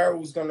player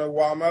who's gonna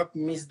warm up,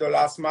 miss the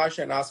last match,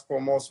 and ask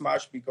for more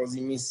smash because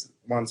he missed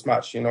one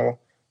smash. You know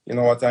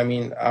what I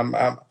mean.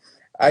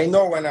 I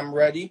know when I'm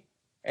ready,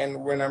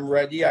 and when I'm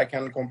ready, I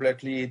can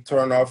completely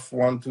turn off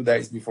 1-2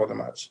 days before the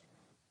match.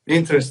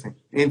 Interesting.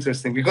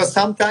 Because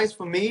sometimes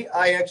for me,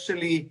 I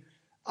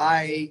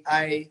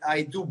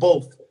do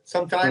both.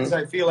 Sometimes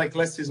I feel like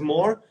less is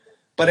more,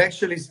 but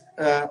actually,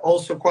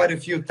 also quite a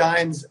few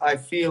times I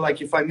feel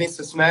like if I miss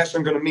a smash,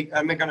 I'm gonna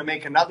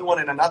make another one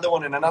and another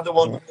one and another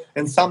one.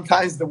 And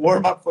sometimes the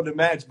warm up for the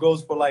match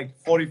goes for like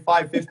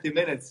 45, 50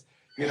 minutes.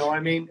 You know what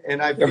I mean?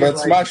 And I feel but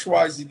like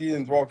smash-wise, it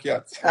didn't work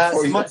yet.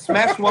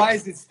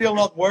 Smash-wise, it's still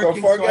not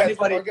working. So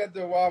forget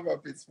the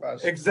warm-up, it's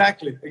smash.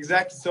 Exactly.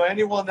 So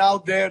anyone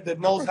out there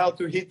that knows how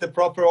to hit the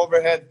proper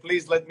overhead,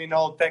 please let me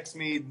know. Text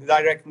me,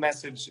 direct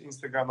message,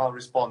 Instagram, I'll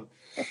respond.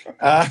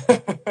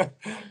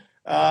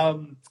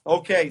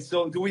 Okay,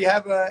 so do we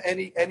have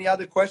any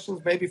other questions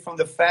maybe from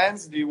the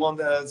fans? Do you want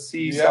to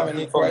see Do you have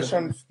any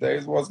questions?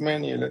 There was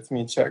many. Let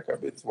me check a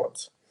bit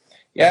what.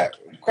 Yeah,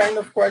 kind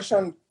of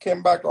question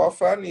came back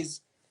often is,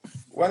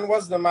 when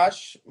was the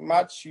match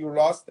you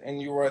lost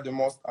and you were the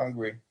most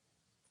angry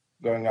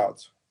going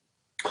out?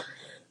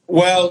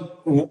 Well,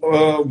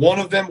 one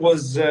of them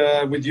was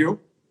with you,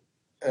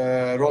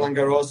 Roland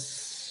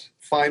Garros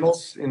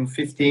finals in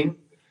 2015.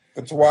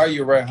 That's why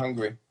you were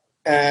hungry.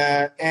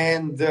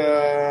 And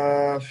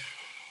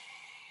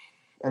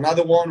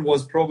another one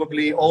was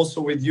probably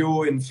also with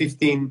you in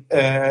 16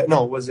 in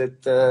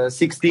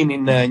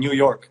New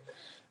York.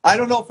 I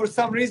don't know, for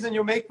some reason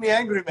you make me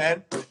angry,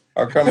 man.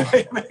 Oh, come on.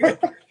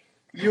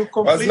 You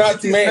completely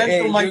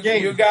dismantle my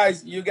game. You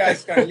guys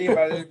can leave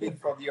a little bit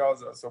for the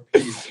others, so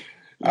please.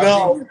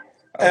 No.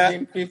 I've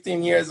been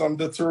 15 years on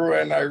the tour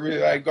and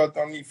I got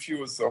only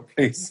few, so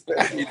please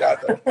let me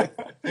that.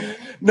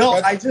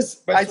 No,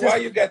 But why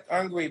you get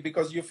angry?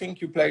 Because you think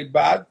you played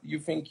bad? You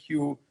think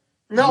you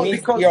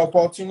missed the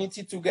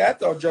opportunity to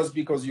get, or just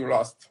because you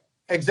lost?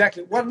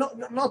 Exactly. Well,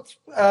 not.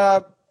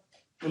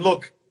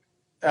 Look,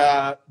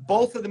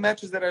 both of the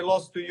matches that I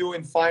lost to you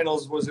in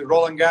finals was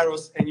Roland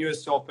Garros and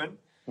US Open.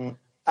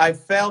 I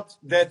felt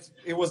that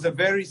it was a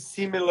very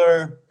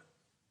similar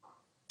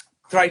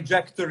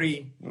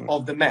trajectory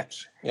of the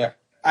match. Yeah.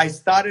 I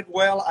started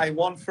well. I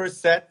won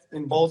first set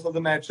in both of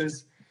the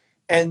matches.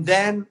 And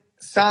then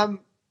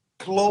some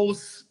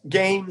close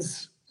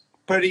games,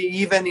 pretty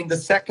even in the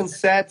second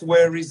set,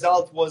 where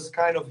result was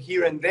kind of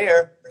here and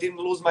there, didn't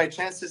lose my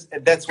chances,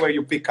 and that's where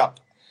you pick up.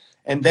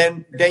 And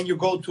then you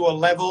go to a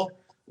level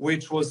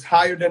which was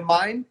higher than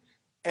mine,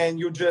 and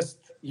you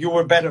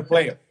were a better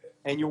player,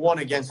 and you won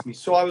against me.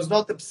 So I was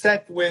not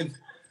upset with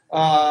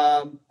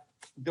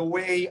the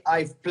way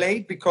I've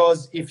played,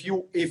 because if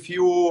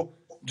you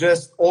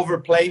just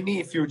overplay me,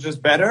 if you're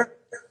just better,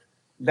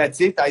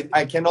 that's it.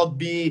 I cannot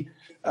be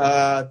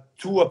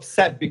too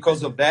upset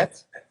because of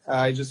that.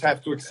 I just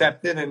have to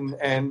accept it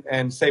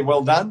and say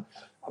well done.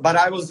 But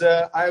I was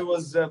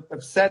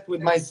upset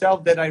with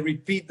myself that I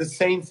repeat the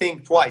same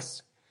thing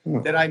twice.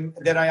 That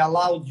I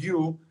allowed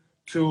you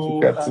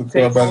to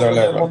take over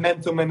the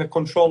momentum and the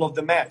control of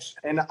the match.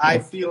 And I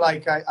feel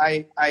like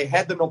I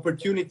had an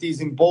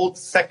opportunities in both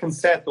second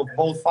set of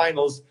both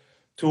finals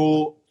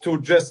to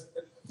just,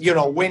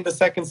 win the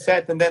second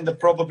set, and then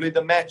probably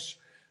the match,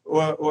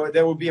 or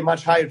there would be a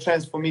much higher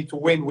chance for me to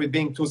win with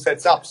being 2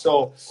 sets up.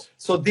 So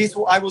this,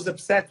 I was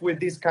upset with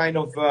this kind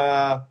of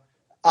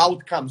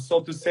outcome,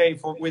 so to say,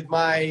 with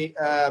my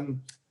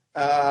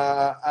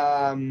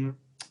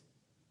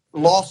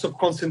loss of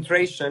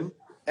concentration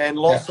and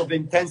loss of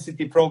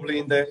intensity probably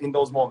in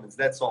those moments.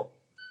 That's all.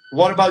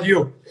 What about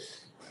you?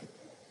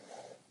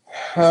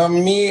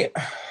 Me,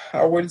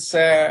 I will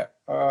say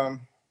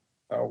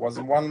was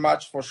one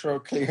match for sure,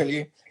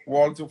 clearly.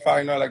 World Tour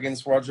final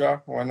against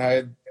Roger, when I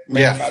had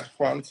made a match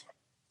front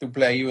to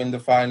play you in the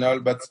final,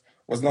 but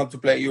was not to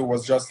play you,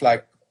 was just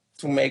like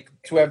to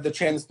have the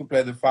chance to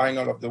play the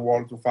final of the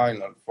World Tour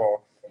final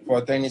for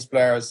a tennis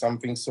player is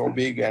something so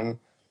big. And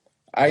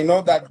I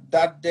know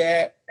that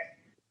day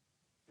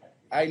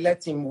I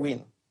let him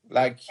win.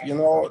 Like,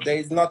 there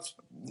is not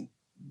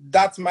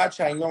that match.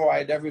 I know I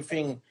had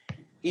everything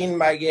in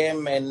my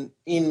game and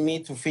in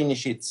me to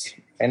finish it.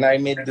 And I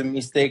made the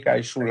mistake.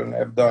 I shouldn't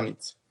have done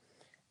it.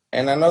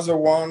 And another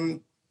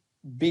one,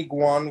 big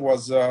one,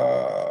 was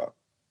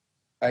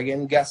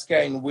again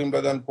Gasquet in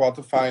Wimbledon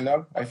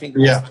quarterfinal. I think it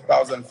was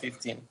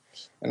 2015.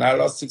 And I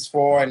lost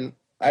 6-4. And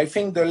I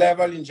think the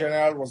level in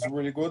general was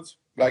really good,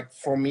 like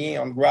for me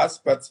on grass.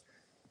 But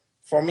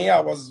for me, I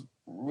was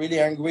really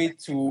angry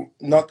to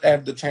not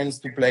have the chance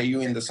to play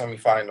you in the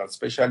semifinals,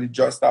 especially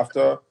just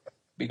after,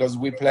 because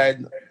we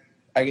played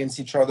against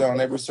each other on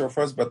every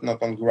surface, but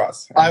not on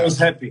grass. I was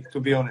happy, to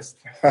be honest.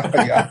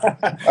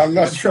 I'm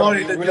not sure.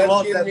 Sorry that you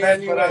lost that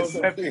match, but I was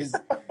happy.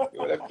 You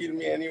would have killed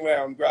me anyway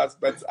on grass,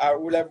 but I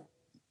would have.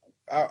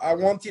 I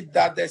wanted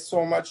that day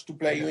so much to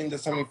play you in the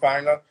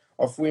semifinal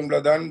of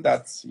Wimbledon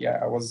that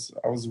I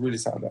was really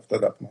sad after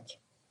that match.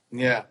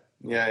 Yeah.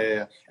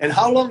 And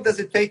how long does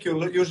it take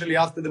you usually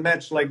after the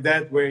match like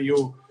that, where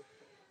you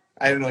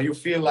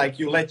feel like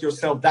you let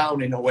yourself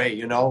down in a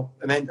way,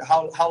 I mean,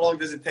 how long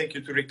does it take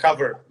you to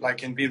recover,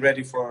 like, and be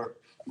ready for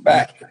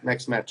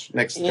next match,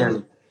 next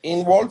turn?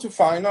 In World Tour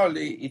final,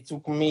 it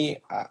took me,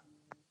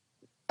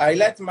 I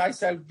let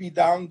myself be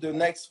down the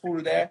next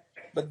full day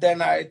but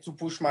then I had to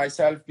push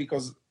myself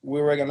because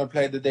we were going to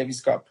play the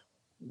Davis Cup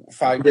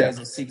 5 days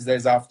or 6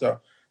 days after.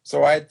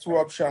 So I had two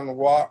options.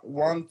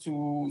 One,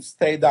 to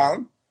stay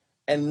down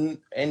and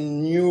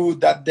knew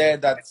that day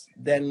that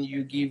then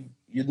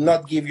you'd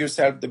not give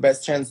yourself the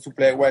best chance to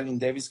play well in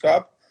Davis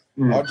Cup,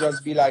 or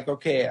just be like,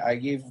 okay, I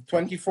give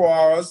 24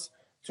 hours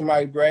to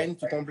my brain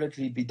to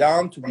completely be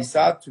down, to be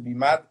sad, to be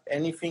mad,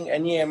 anything,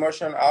 any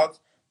emotion out,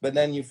 but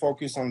then you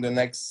focus on the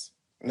next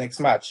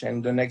match.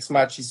 And the next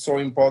match is so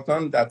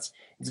important that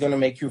it's going to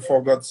make you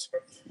forget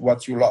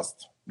what you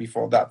lost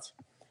before that.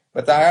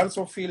 But I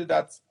also feel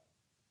that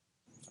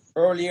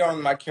early on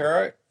in my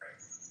career,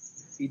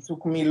 it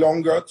took me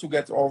longer to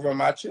get over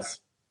matches,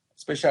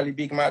 especially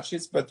big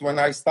matches. But when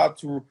I start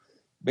to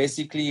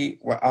basically,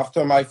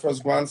 after my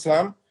first Grand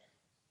Slam,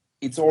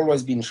 it's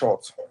always been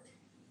short.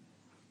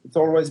 It's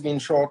always been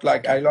short.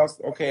 Like, I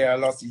lost.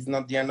 It's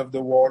not the end of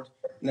the world.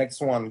 Next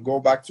one, go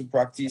back to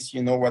practice.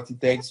 You know what it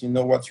takes. You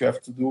know what you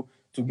have to do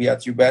to be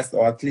at your best,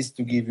 or at least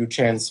to give you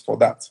chance for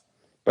that.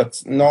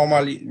 But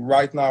normally,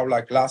 right now,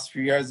 like last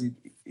few years,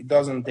 it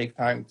doesn't take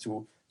time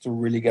to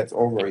really get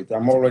over it.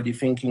 I'm already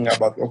thinking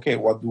about, okay,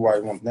 what do I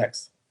want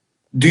next?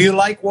 Do you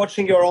like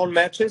watching your own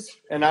matches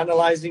and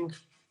analyzing?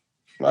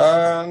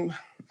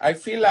 I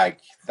feel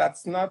like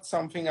that's not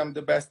something I'm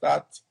the best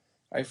at.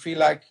 I feel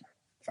like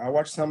I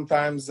watch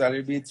sometimes a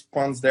little bit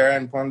points there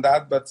and point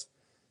that, but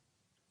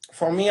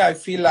for me, I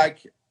feel like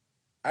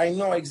I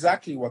know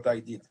exactly what I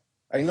did.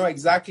 I know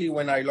exactly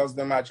when I lost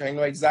the match. I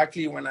know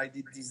exactly when I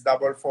did this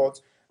double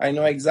fault. I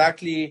know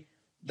exactly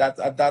that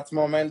at that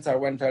moment I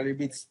went a little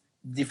bit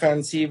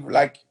defensive.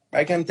 Like,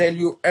 I can tell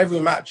you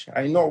every match.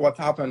 I know what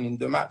happened in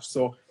the match.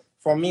 So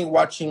for me,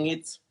 watching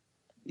it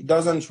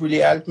doesn't really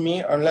help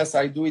me unless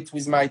I do it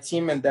with my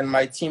team and then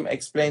my team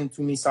explain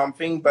to me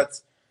something, but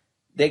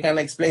they can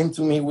explain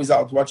to me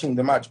without watching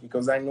the match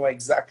because I know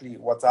exactly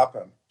what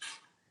happened.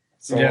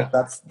 So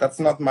that's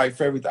not my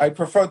favorite. I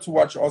prefer to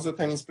watch other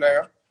tennis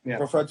players.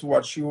 Prefer to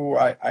watch you.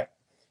 I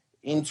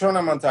in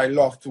tournament, I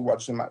love to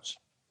watch the match.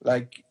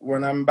 Like,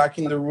 when I'm back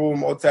in the room,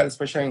 hotel,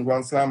 especially in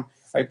Grand Slam,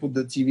 I put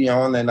the TV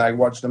on and I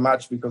watch the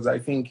match because I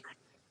think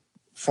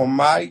for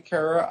my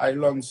career, I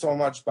learned so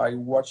much by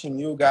watching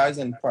you guys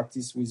and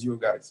practice with you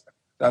guys.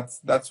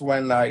 That's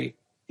when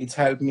it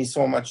helped me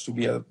so much to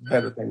be a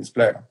better tennis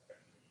player.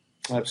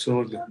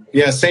 Absolutely.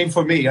 Yeah, same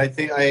for me. I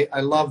think I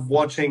love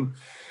watching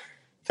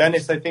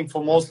tennis. I think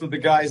for most of the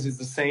guys it's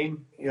the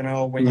same. You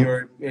know, when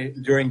you're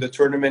during the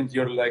tournament,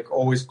 you're like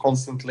always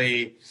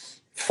constantly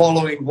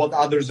following what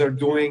others are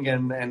doing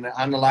and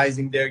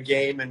analyzing their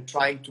game and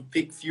trying to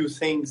pick few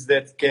things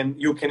that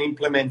you can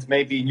implement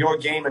maybe in your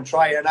game and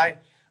try. And I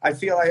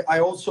feel I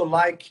also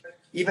like,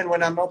 even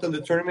when I'm not in the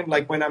tournament,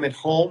 like when I'm at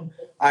home,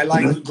 I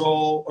like to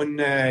go on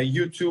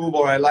YouTube,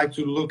 or I like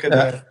to look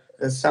at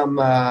some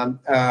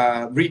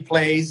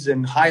replays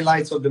and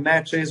highlights of the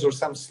matches, or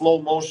some slow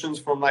motions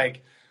from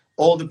like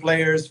all the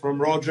players, from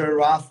Roger,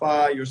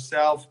 Rafa,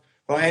 yourself,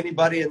 or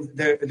anybody. And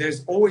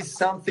there's always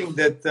something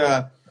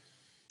that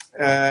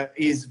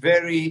is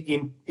very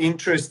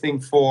interesting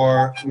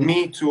for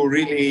me to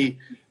really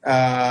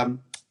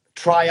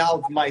try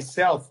out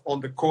myself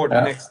on the court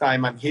next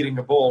time I'm hitting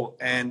a ball.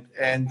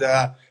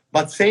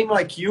 But same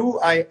like you,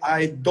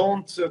 I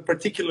don't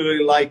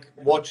particularly like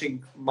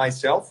watching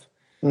myself,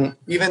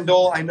 even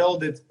though I know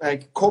that,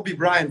 like, Kobe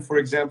Bryant, for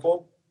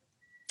example,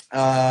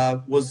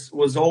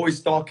 was always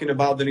talking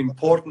about the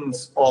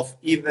importance of,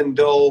 even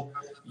though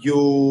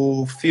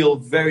you feel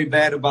very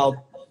bad about,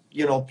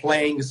 you know,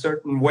 playing a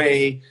certain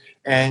way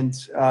and,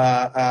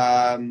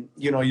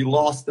 you know, you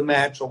lost the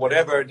match or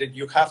whatever, that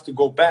you have to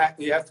go back,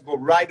 you have to go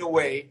right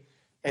away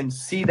and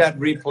see that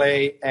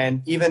replay.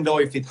 And even though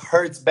if it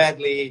hurts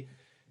badly,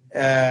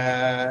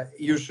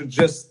 you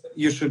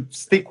should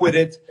stick with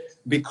it,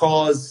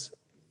 because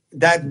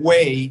that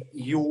way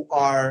you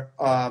are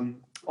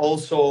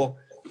also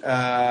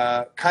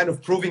kind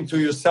of proving to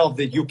yourself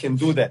that you can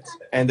do that.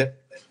 And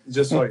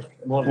just sorry.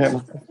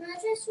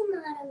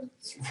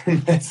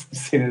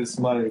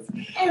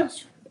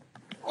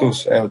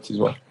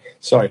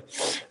 Sorry.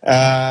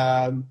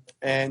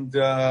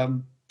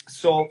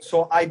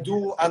 So I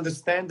do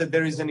understand that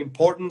there is an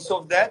importance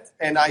of that,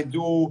 and I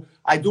do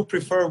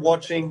prefer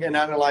watching and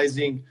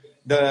analyzing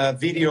the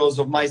videos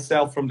of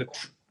myself from the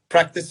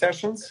practice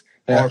sessions,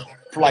 or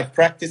like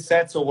practice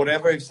sets or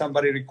whatever, if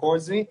somebody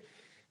records me,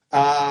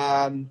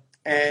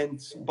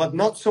 but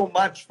not so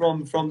much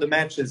from the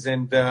matches.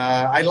 And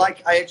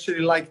I actually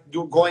like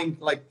going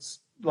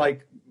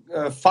like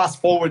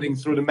fast forwarding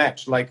through the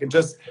match, like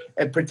just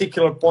at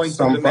particular points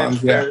of the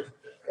match where,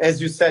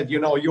 as you said, you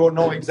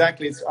know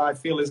exactly. I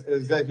feel is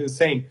exactly the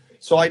same.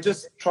 So I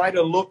just try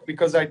to look,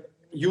 because I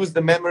use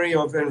the memory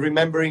of and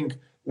remembering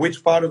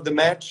which part of the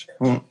match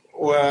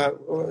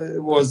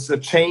was a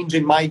change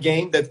in my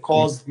game that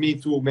caused me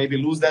to maybe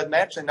lose that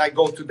match, and I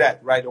go to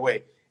that right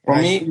away. For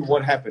me, see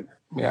what happened.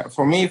 Yeah,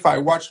 for me, if I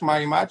watch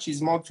my match,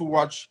 it's more to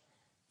watch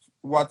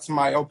what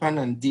my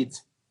opponent did,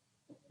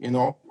 you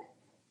know,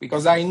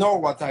 because I know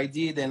what I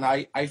did, and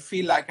I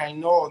feel like I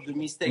know the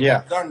mistake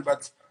I've done,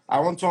 but I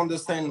want to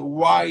understand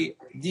why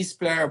this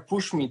player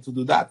pushed me to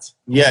do that.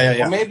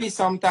 Yeah. Or maybe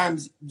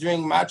sometimes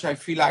during match, I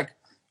feel like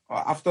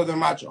after the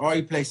match, oh,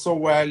 he played so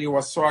well, he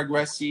was so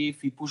aggressive,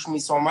 he pushed me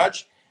so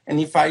much. And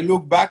if I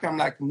look back, I'm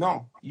like,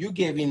 no, you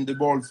gave him the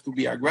balls to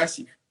be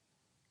aggressive.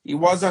 He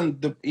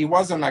wasn't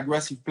an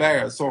aggressive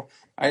player. So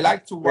I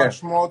like to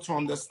watch more to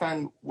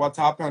understand what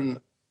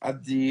happened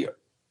at the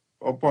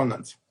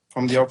opponent,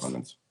 from the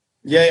opponent.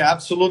 Yeah,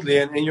 absolutely,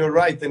 and you're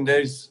right. And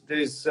there's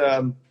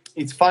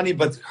it's funny,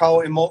 but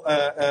how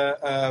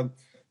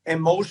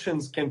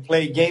emotions can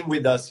play game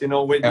with us. You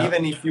know,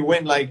 even if you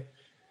win like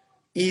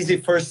easy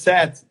first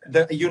set,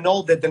 you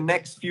know that the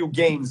next few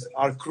games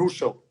are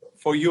crucial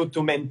for you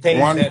to maintain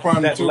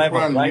that level,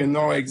 right? You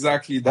know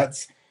exactly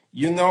that's.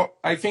 You know,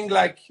 I think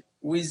like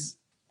with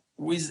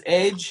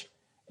age,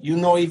 you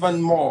know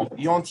even more.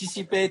 You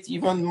anticipate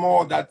even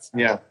more that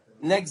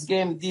next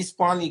game this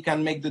one he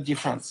can make the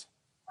difference.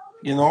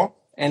 You know,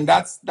 and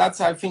that's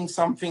I think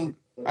something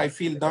I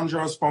feel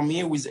dangerous for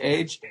me with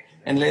age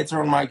and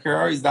later in my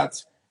career is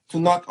that to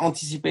not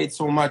anticipate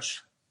so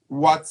much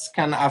what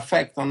can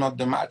affect or not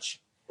the match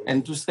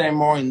and to stay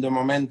more in the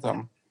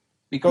momentum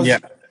because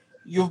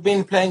you've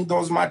been playing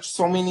those matches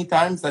so many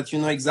times that you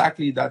know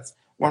exactly that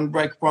one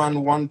break point,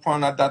 1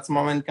 point at that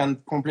moment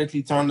can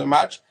completely turn the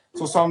match.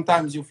 So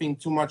sometimes you think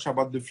too much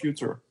about the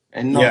future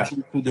and not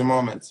to the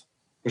moment.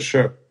 For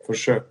sure.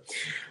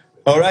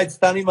 All right,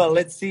 Staniman,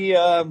 let's see.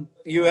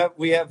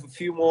 We have a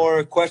few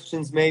more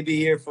questions maybe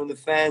here from the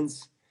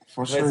fans.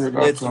 For sure,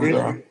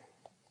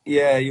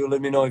 you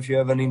let me know if you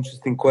have an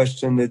interesting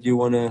question that you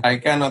want to... I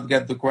cannot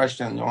get the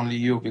question, only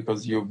you,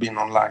 because you've been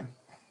online.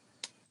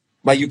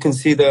 But you can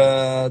see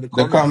the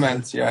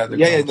comments.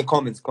 The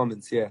comments,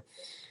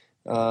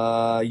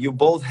 you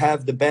both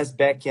have the best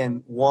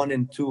backhand, one-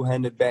 and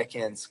two-handed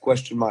backhands,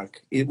 question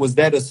mark. Was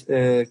that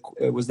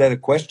a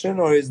question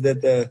or is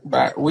that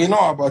But we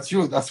know about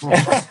you, that's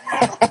what...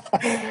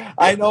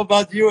 I know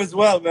about you as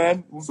well,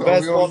 man. So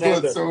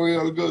we're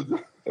all good.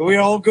 We're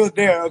all good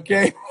there,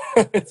 okay?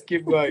 Let's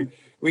keep going.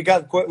 We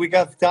got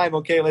time,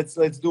 okay?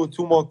 Let's do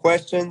two more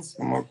questions.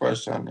 One more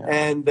question,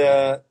 And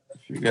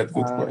if you get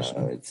good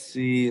question.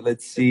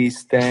 Let's see,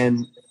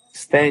 Stan,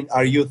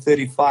 are you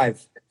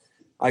 35?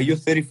 Are you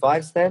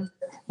 35, Stan?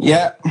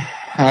 Yeah,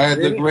 I had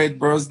a great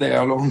birthday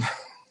alone.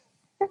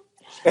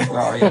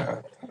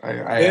 I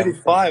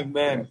 35,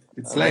 man.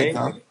 It's late,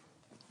 huh?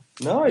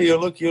 No, you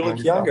look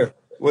younger.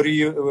 What are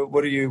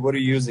you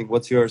using?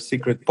 What's your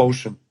secret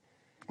potion?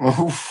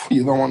 Oof,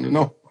 you don't want to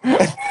know.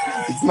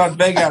 It's not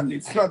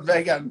vegan.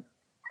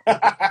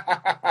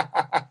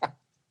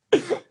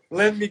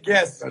 Let me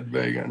guess. Not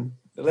vegan.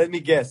 Let me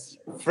guess.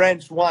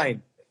 French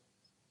wine,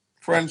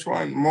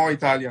 more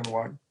Italian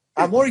wine.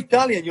 More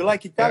Italian. You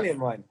like Italian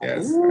wine?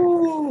 Yes.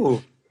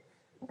 Ooh.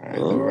 I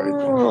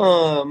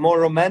do. More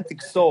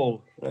romantic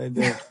soul right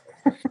there.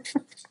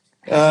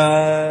 You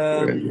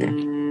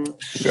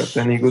got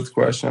any good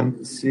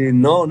question? See,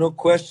 no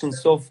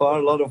questions so far.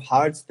 A lot of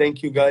hearts.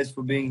 Thank you guys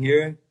for being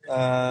here.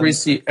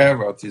 Chrissy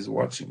Everett is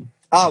watching.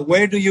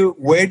 Where do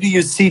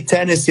you see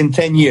tennis in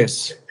 10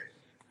 years?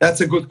 That's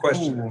a good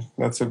question. Ooh,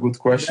 that's a good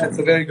question. That's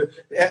a very good.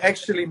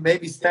 Actually,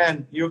 maybe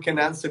Stan, you can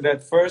answer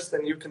that first,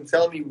 and you can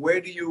tell me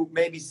where do you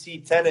maybe see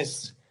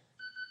tennis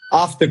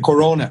after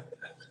Corona,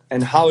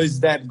 and how is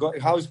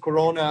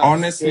Corona?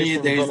 Honestly,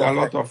 there is a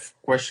lot of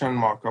question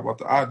mark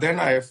about. Then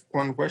I have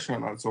one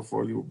question also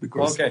for you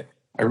because I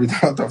read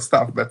a lot of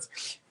stuff. But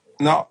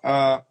no,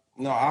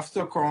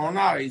 after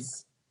Corona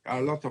is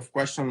a lot of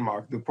question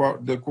mark.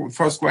 The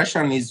first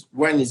question is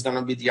when is going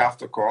to be the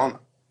after Corona?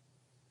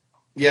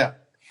 Yeah.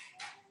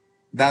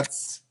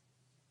 That's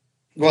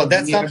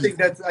something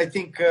that I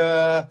think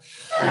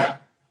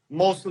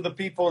most of the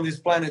people on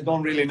this planet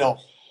don't really know.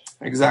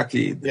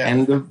 Exactly. Yeah.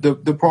 And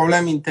the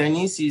problem in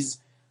tennis is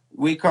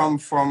we come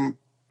from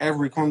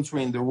every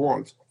country in the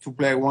world to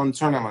play one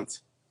tournament.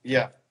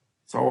 Yeah.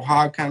 So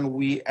how can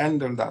we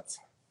handle that?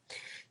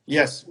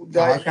 Yes.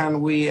 How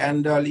can we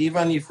handle,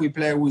 even if we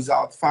play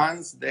without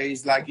fans, there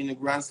is like in a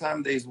Grand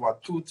Slam, there is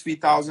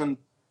 2,000-3,000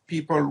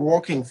 people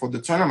working for the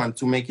tournament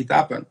to make it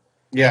happen.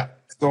 Yeah.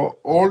 So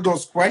all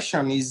those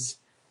questions is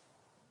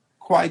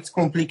quite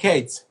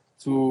complicated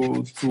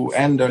to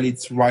handle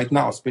it right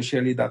now,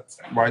 especially that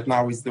right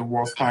now is the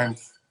worst time.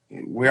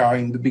 We are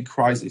in the big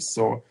crisis,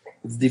 so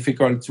it's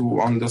difficult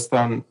to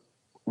understand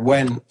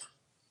when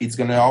it's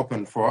going to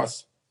happen for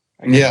us.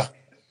 Yeah.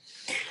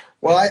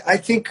 Well, I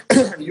think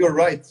you're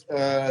right.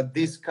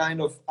 This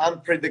kind of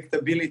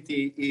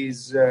unpredictability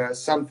is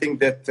something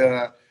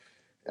that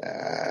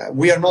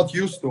we are not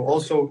used to.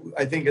 Also,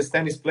 I think as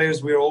tennis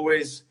players, we're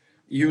always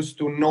used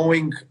to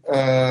knowing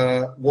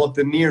what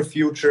the near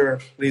future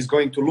is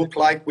going to look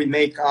like. We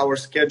make our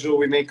schedule,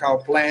 we make our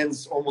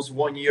plans almost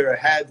 1 year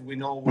ahead. We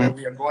know where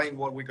we are going,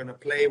 what we're going to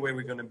play, where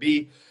we're going to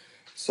be.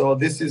 So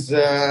this is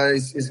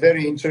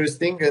very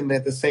interesting, and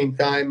at the same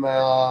time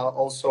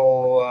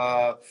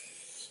also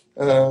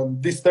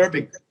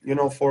disturbing,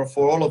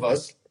 for all of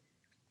us.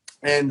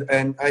 And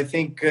I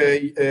think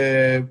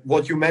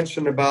what you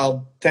mentioned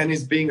about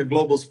tennis being a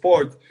global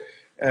sport,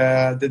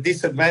 the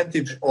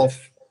disadvantage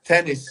of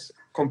tennis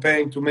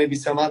comparing to maybe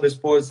some other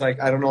sports, like,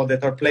 I don't know,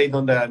 that are played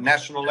on the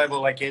national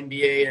level, like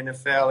NBA,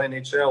 NFL,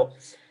 NHL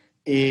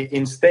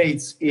in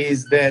States,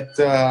 is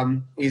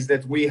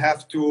that we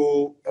have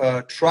to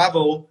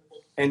travel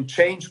and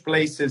change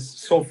places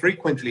so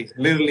frequently,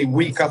 literally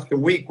week after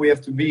week. We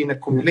have to be in a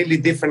completely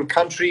different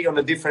country on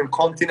a different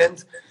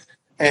continent.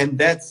 And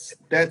that's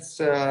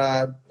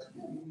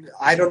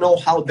I don't know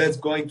how that's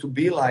going to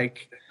be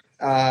like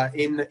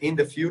in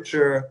the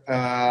future,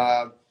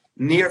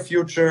 near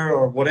future,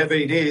 or whatever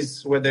it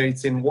is, whether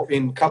it's in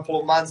a couple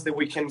of months that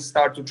we can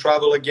start to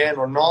travel again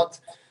or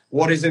not.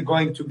 What is it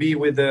going to be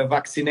with the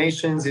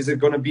vaccinations? Is it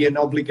going to be an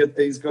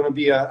obligatory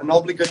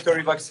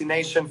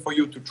vaccination for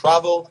you to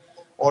travel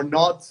or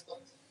not?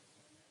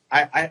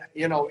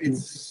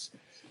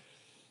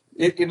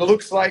 It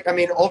looks like, I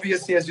mean,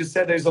 obviously, as you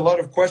said, there's a lot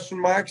of question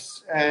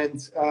marks,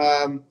 and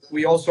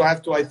we also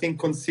have to, I think,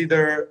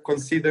 consider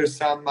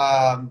some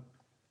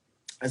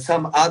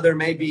other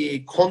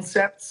maybe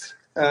concepts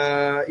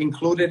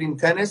included in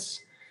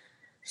tennis,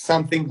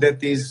 something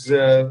that is,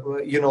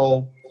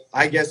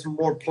 I guess,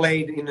 more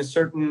played in a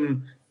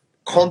certain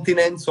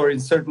continents or in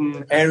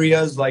certain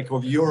areas like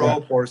of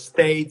Europe or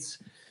States.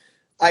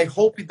 I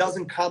hope it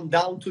doesn't come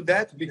down to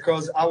that,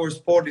 because our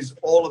sport is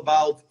all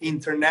about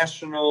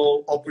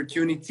international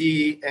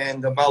opportunity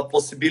and about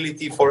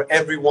possibility for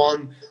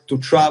everyone to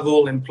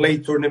travel and play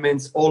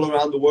tournaments all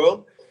around the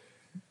world.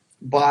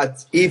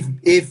 But if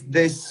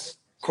this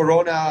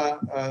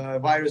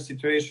coronavirus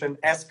situation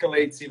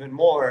escalates even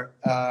more,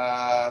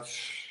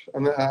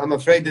 I'm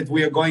afraid that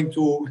we are going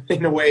to,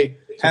 in a way,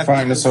 have to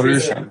find a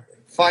solution.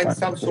 Find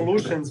some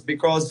solutions,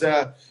 because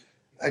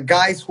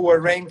guys who are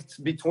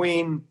ranked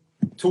between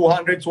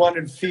 200,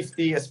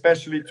 250,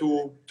 especially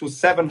to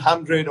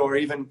 700 or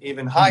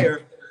even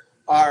higher,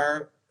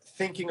 are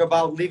thinking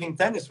about leaving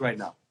tennis right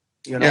now.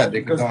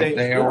 Because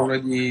they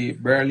already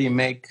barely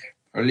make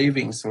a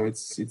living, so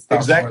it's tough.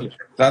 Exactly.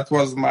 That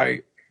was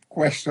my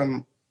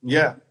question.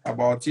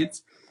 About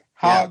it.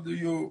 How do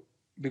you?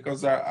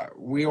 Because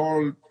we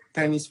all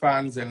tennis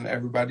fans and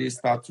everybody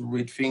start to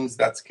read things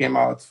that came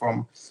out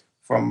from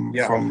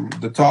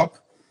the top.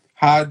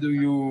 How do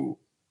you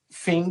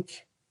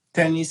think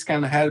tennis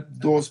can help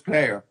those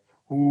players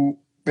who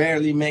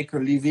barely make a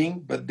living,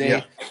 but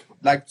they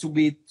like to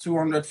be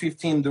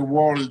 250 in the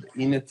world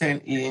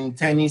in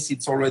tennis?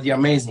 It's already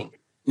amazing.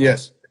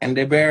 Yes. And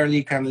they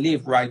barely can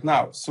live right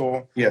now.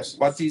 So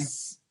what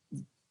is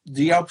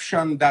the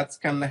option that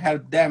can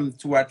help them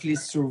to at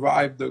least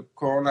survive the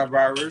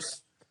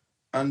coronavirus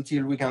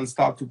until we can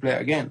start to play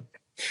again?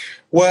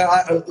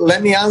 Well,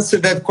 let me answer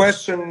that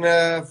question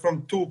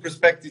from two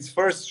perspectives.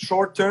 First,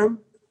 short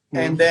term,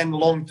 and then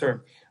long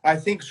term. I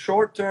think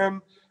short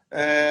term,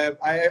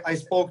 I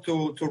spoke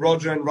to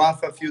Roger and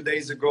Rafa a few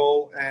days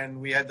ago, and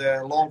we had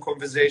a long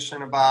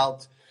conversation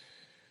about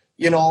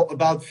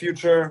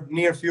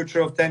near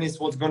future of tennis,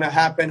 what's going to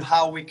happen,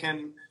 how we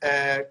can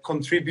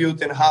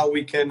contribute, and how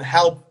we can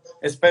help,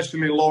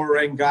 especially lower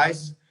ranked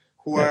guys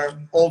who are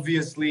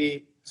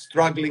obviously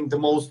struggling the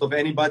most of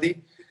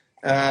anybody,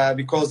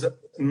 because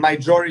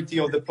majority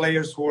of the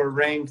players who are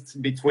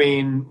ranked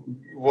between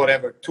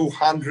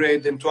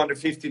 200 and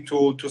 250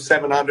 to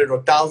 700 or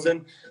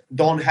 1,000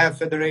 don't have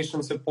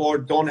federation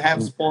support, don't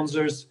have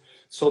sponsors,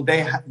 so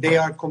they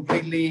are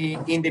completely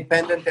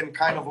independent and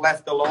kind of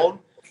left alone.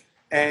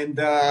 And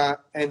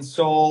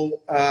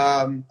so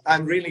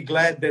I'm really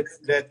glad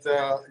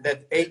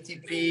that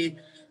ATP,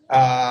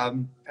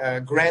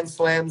 Grand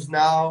Slams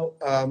now,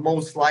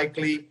 most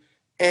likely,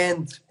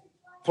 and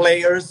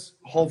players,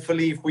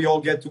 hopefully, if we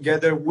all get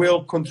together,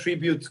 will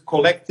contribute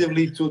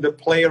collectively to the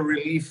player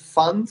relief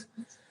fund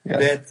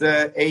that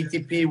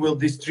ATP will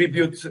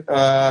distribute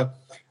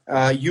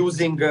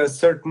using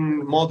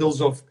certain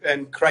models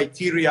and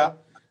criteria.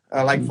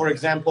 Like, for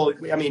example,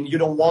 I mean, you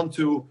want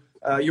to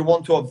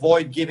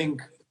avoid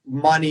giving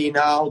money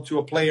now to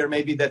a player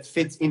maybe that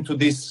fits into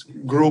this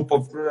group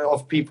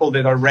of people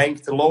that are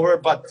ranked lower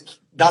but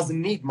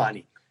doesn't need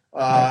money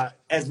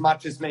as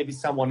much as maybe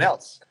someone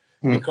else,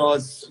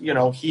 because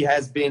he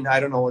has been, I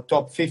don't know, a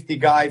top 50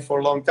 guy for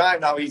a long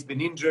time. Now he's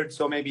been injured,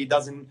 so maybe he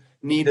doesn't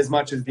need as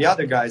much as the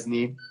other guys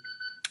need.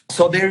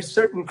 So there's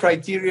certain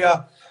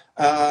criteria,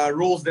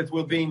 rules that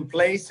will be in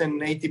place,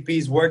 and ATP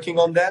is working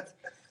on that.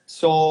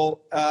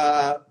 So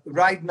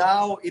right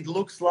now it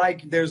looks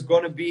like there's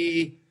going to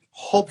be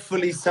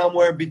hopefully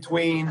somewhere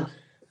between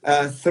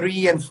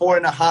 $3 and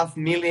 $4.5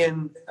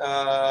 million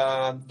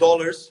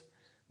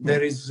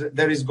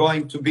that is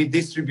going to be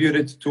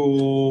distributed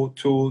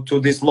to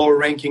these lower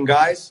ranking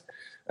guys,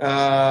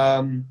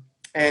 and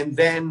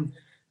then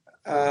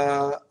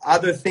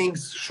other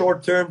things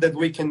short term that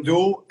we can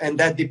do, and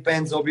that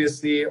depends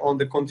obviously on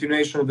the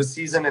continuation of the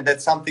season, and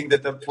that's something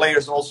that the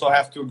players also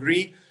have to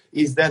agree,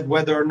 is that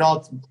whether or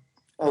not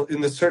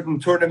in the certain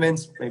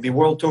tournaments, maybe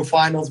World Tour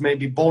finals,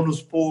 maybe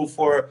bonus pool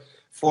for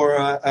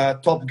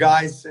top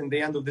guys in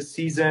the end of the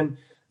season,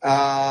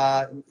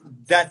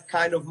 that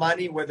kind of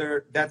money,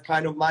 whether that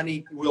kind of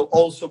money will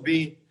also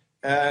be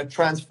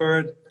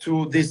transferred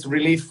to this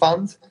relief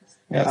fund.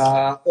 Yes.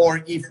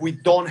 Or if we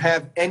don't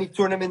have any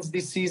tournaments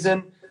this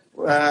season,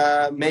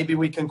 maybe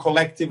we can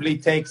collectively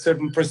take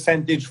certain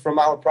percentage from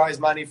our prize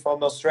money from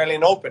the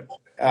Australian Open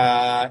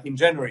in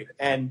January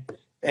and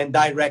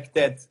direct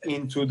that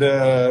into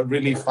the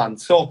relief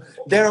fund. So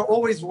there are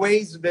always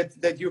ways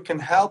that you can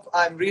help.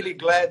 I'm really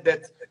glad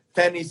that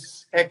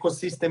tennis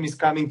ecosystem is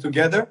coming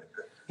together.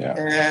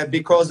 Yeah.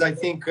 Because I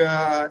think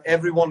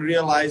everyone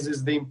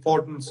realizes the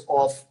importance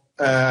of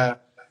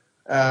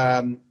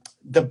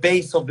the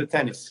base of the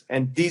tennis.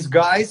 And these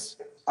guys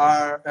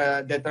are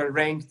that are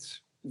ranked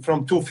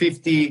from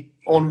 250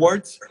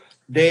 onwards.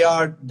 They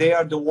are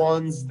the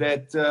ones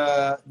that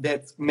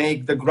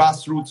make the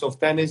grassroots of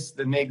tennis,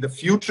 that make the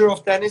future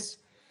of tennis.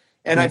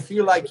 And I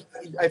feel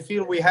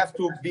we have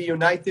to be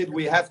united.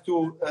 We have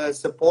to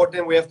support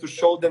them. We have to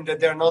show them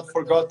that they're not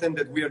forgotten,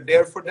 that we are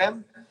there for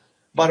them.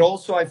 But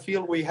also, I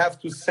feel we have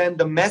to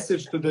send a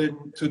message to the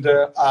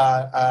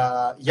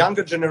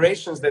younger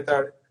generations that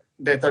are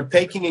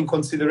taking in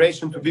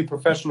consideration to be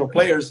professional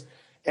players,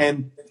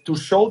 and to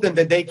show them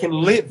that they can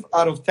live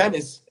out of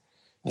tennis,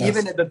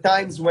 even at the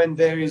times when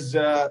there is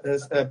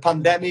a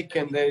pandemic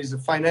and there is a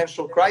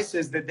financial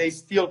crisis, that they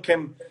still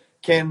can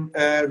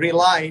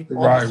rely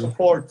on the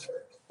support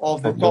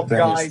of the top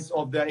guys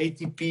of the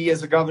ATP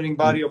as a governing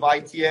body, of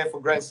ITF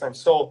or Grand Slam.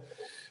 So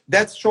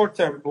that's short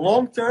term.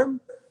 Long term,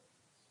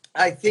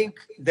 I think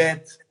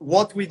that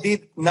what we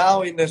did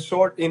now in a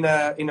short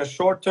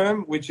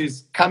term, which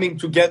is coming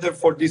together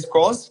for this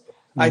cause,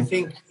 I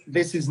think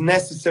this is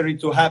necessary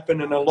to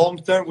happen in a long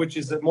term, which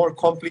is more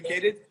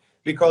complicated,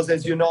 because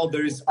as you know,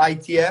 there is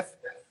ITF,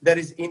 that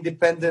is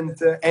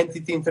independent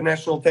entity,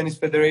 International Tennis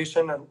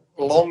Federation, and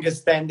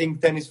longest standing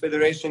tennis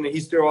federation in the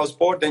history of our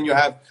sport. Then you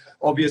have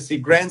obviously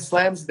Grand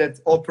Slams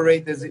that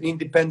operate as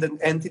independent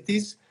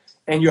entities,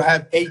 and you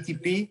have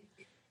ATP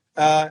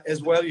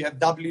as well. You have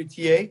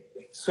WTA.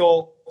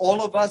 So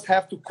all of us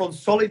have to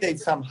consolidate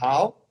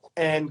somehow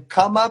and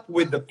come up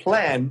with a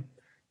plan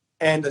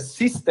and a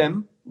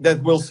system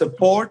that will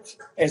support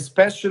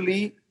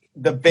especially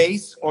the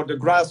base or the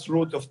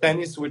grassroots of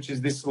tennis, which is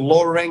this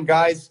lower rank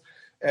guys,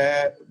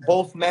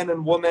 both men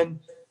and women.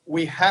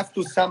 We have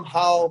to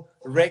somehow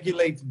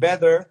regulate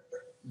better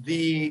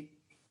the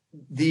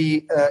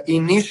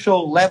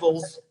initial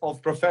levels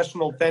of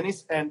professional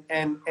tennis and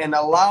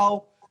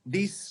allow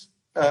these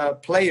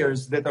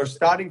players that are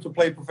starting to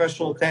play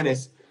professional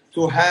tennis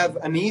to have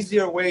an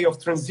easier way of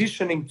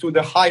transitioning to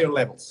the higher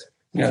levels.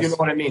 If you know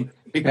what I mean?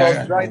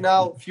 Because right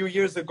now, a few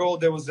years ago,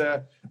 there was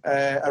a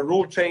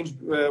rule change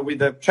with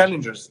the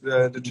challengers,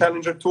 the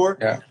Challenger Tour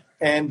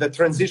and the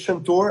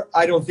Transition Tour.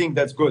 I don't think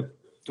that's good,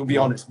 to be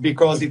honest,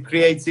 because it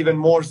creates even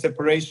more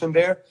separation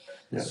there.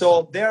 Yes.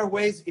 So there are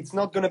ways. It's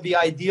not going to be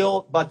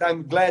ideal, but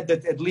I'm glad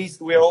that at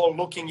least we're all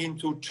looking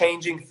into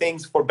changing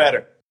things for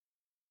better.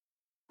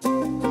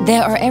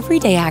 There are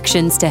everyday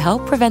actions to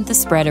help prevent the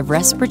spread of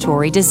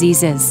respiratory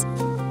diseases.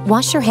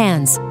 Wash your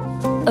hands.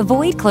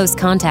 Avoid close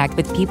contact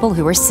with people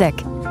who are sick.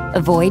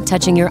 Avoid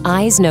touching your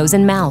eyes, nose,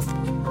 and mouth.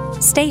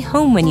 Stay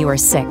home when you are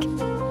sick.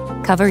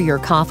 Cover your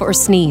cough or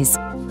sneeze.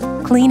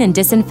 Clean and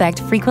disinfect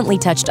frequently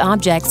touched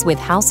objects with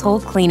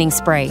household cleaning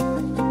spray.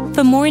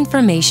 For more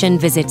information,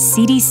 visit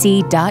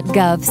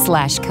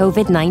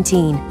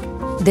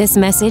cdc.gov/COVID-19. This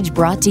message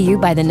brought to you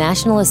by the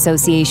National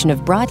Association of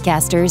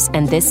Broadcasters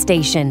and this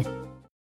station.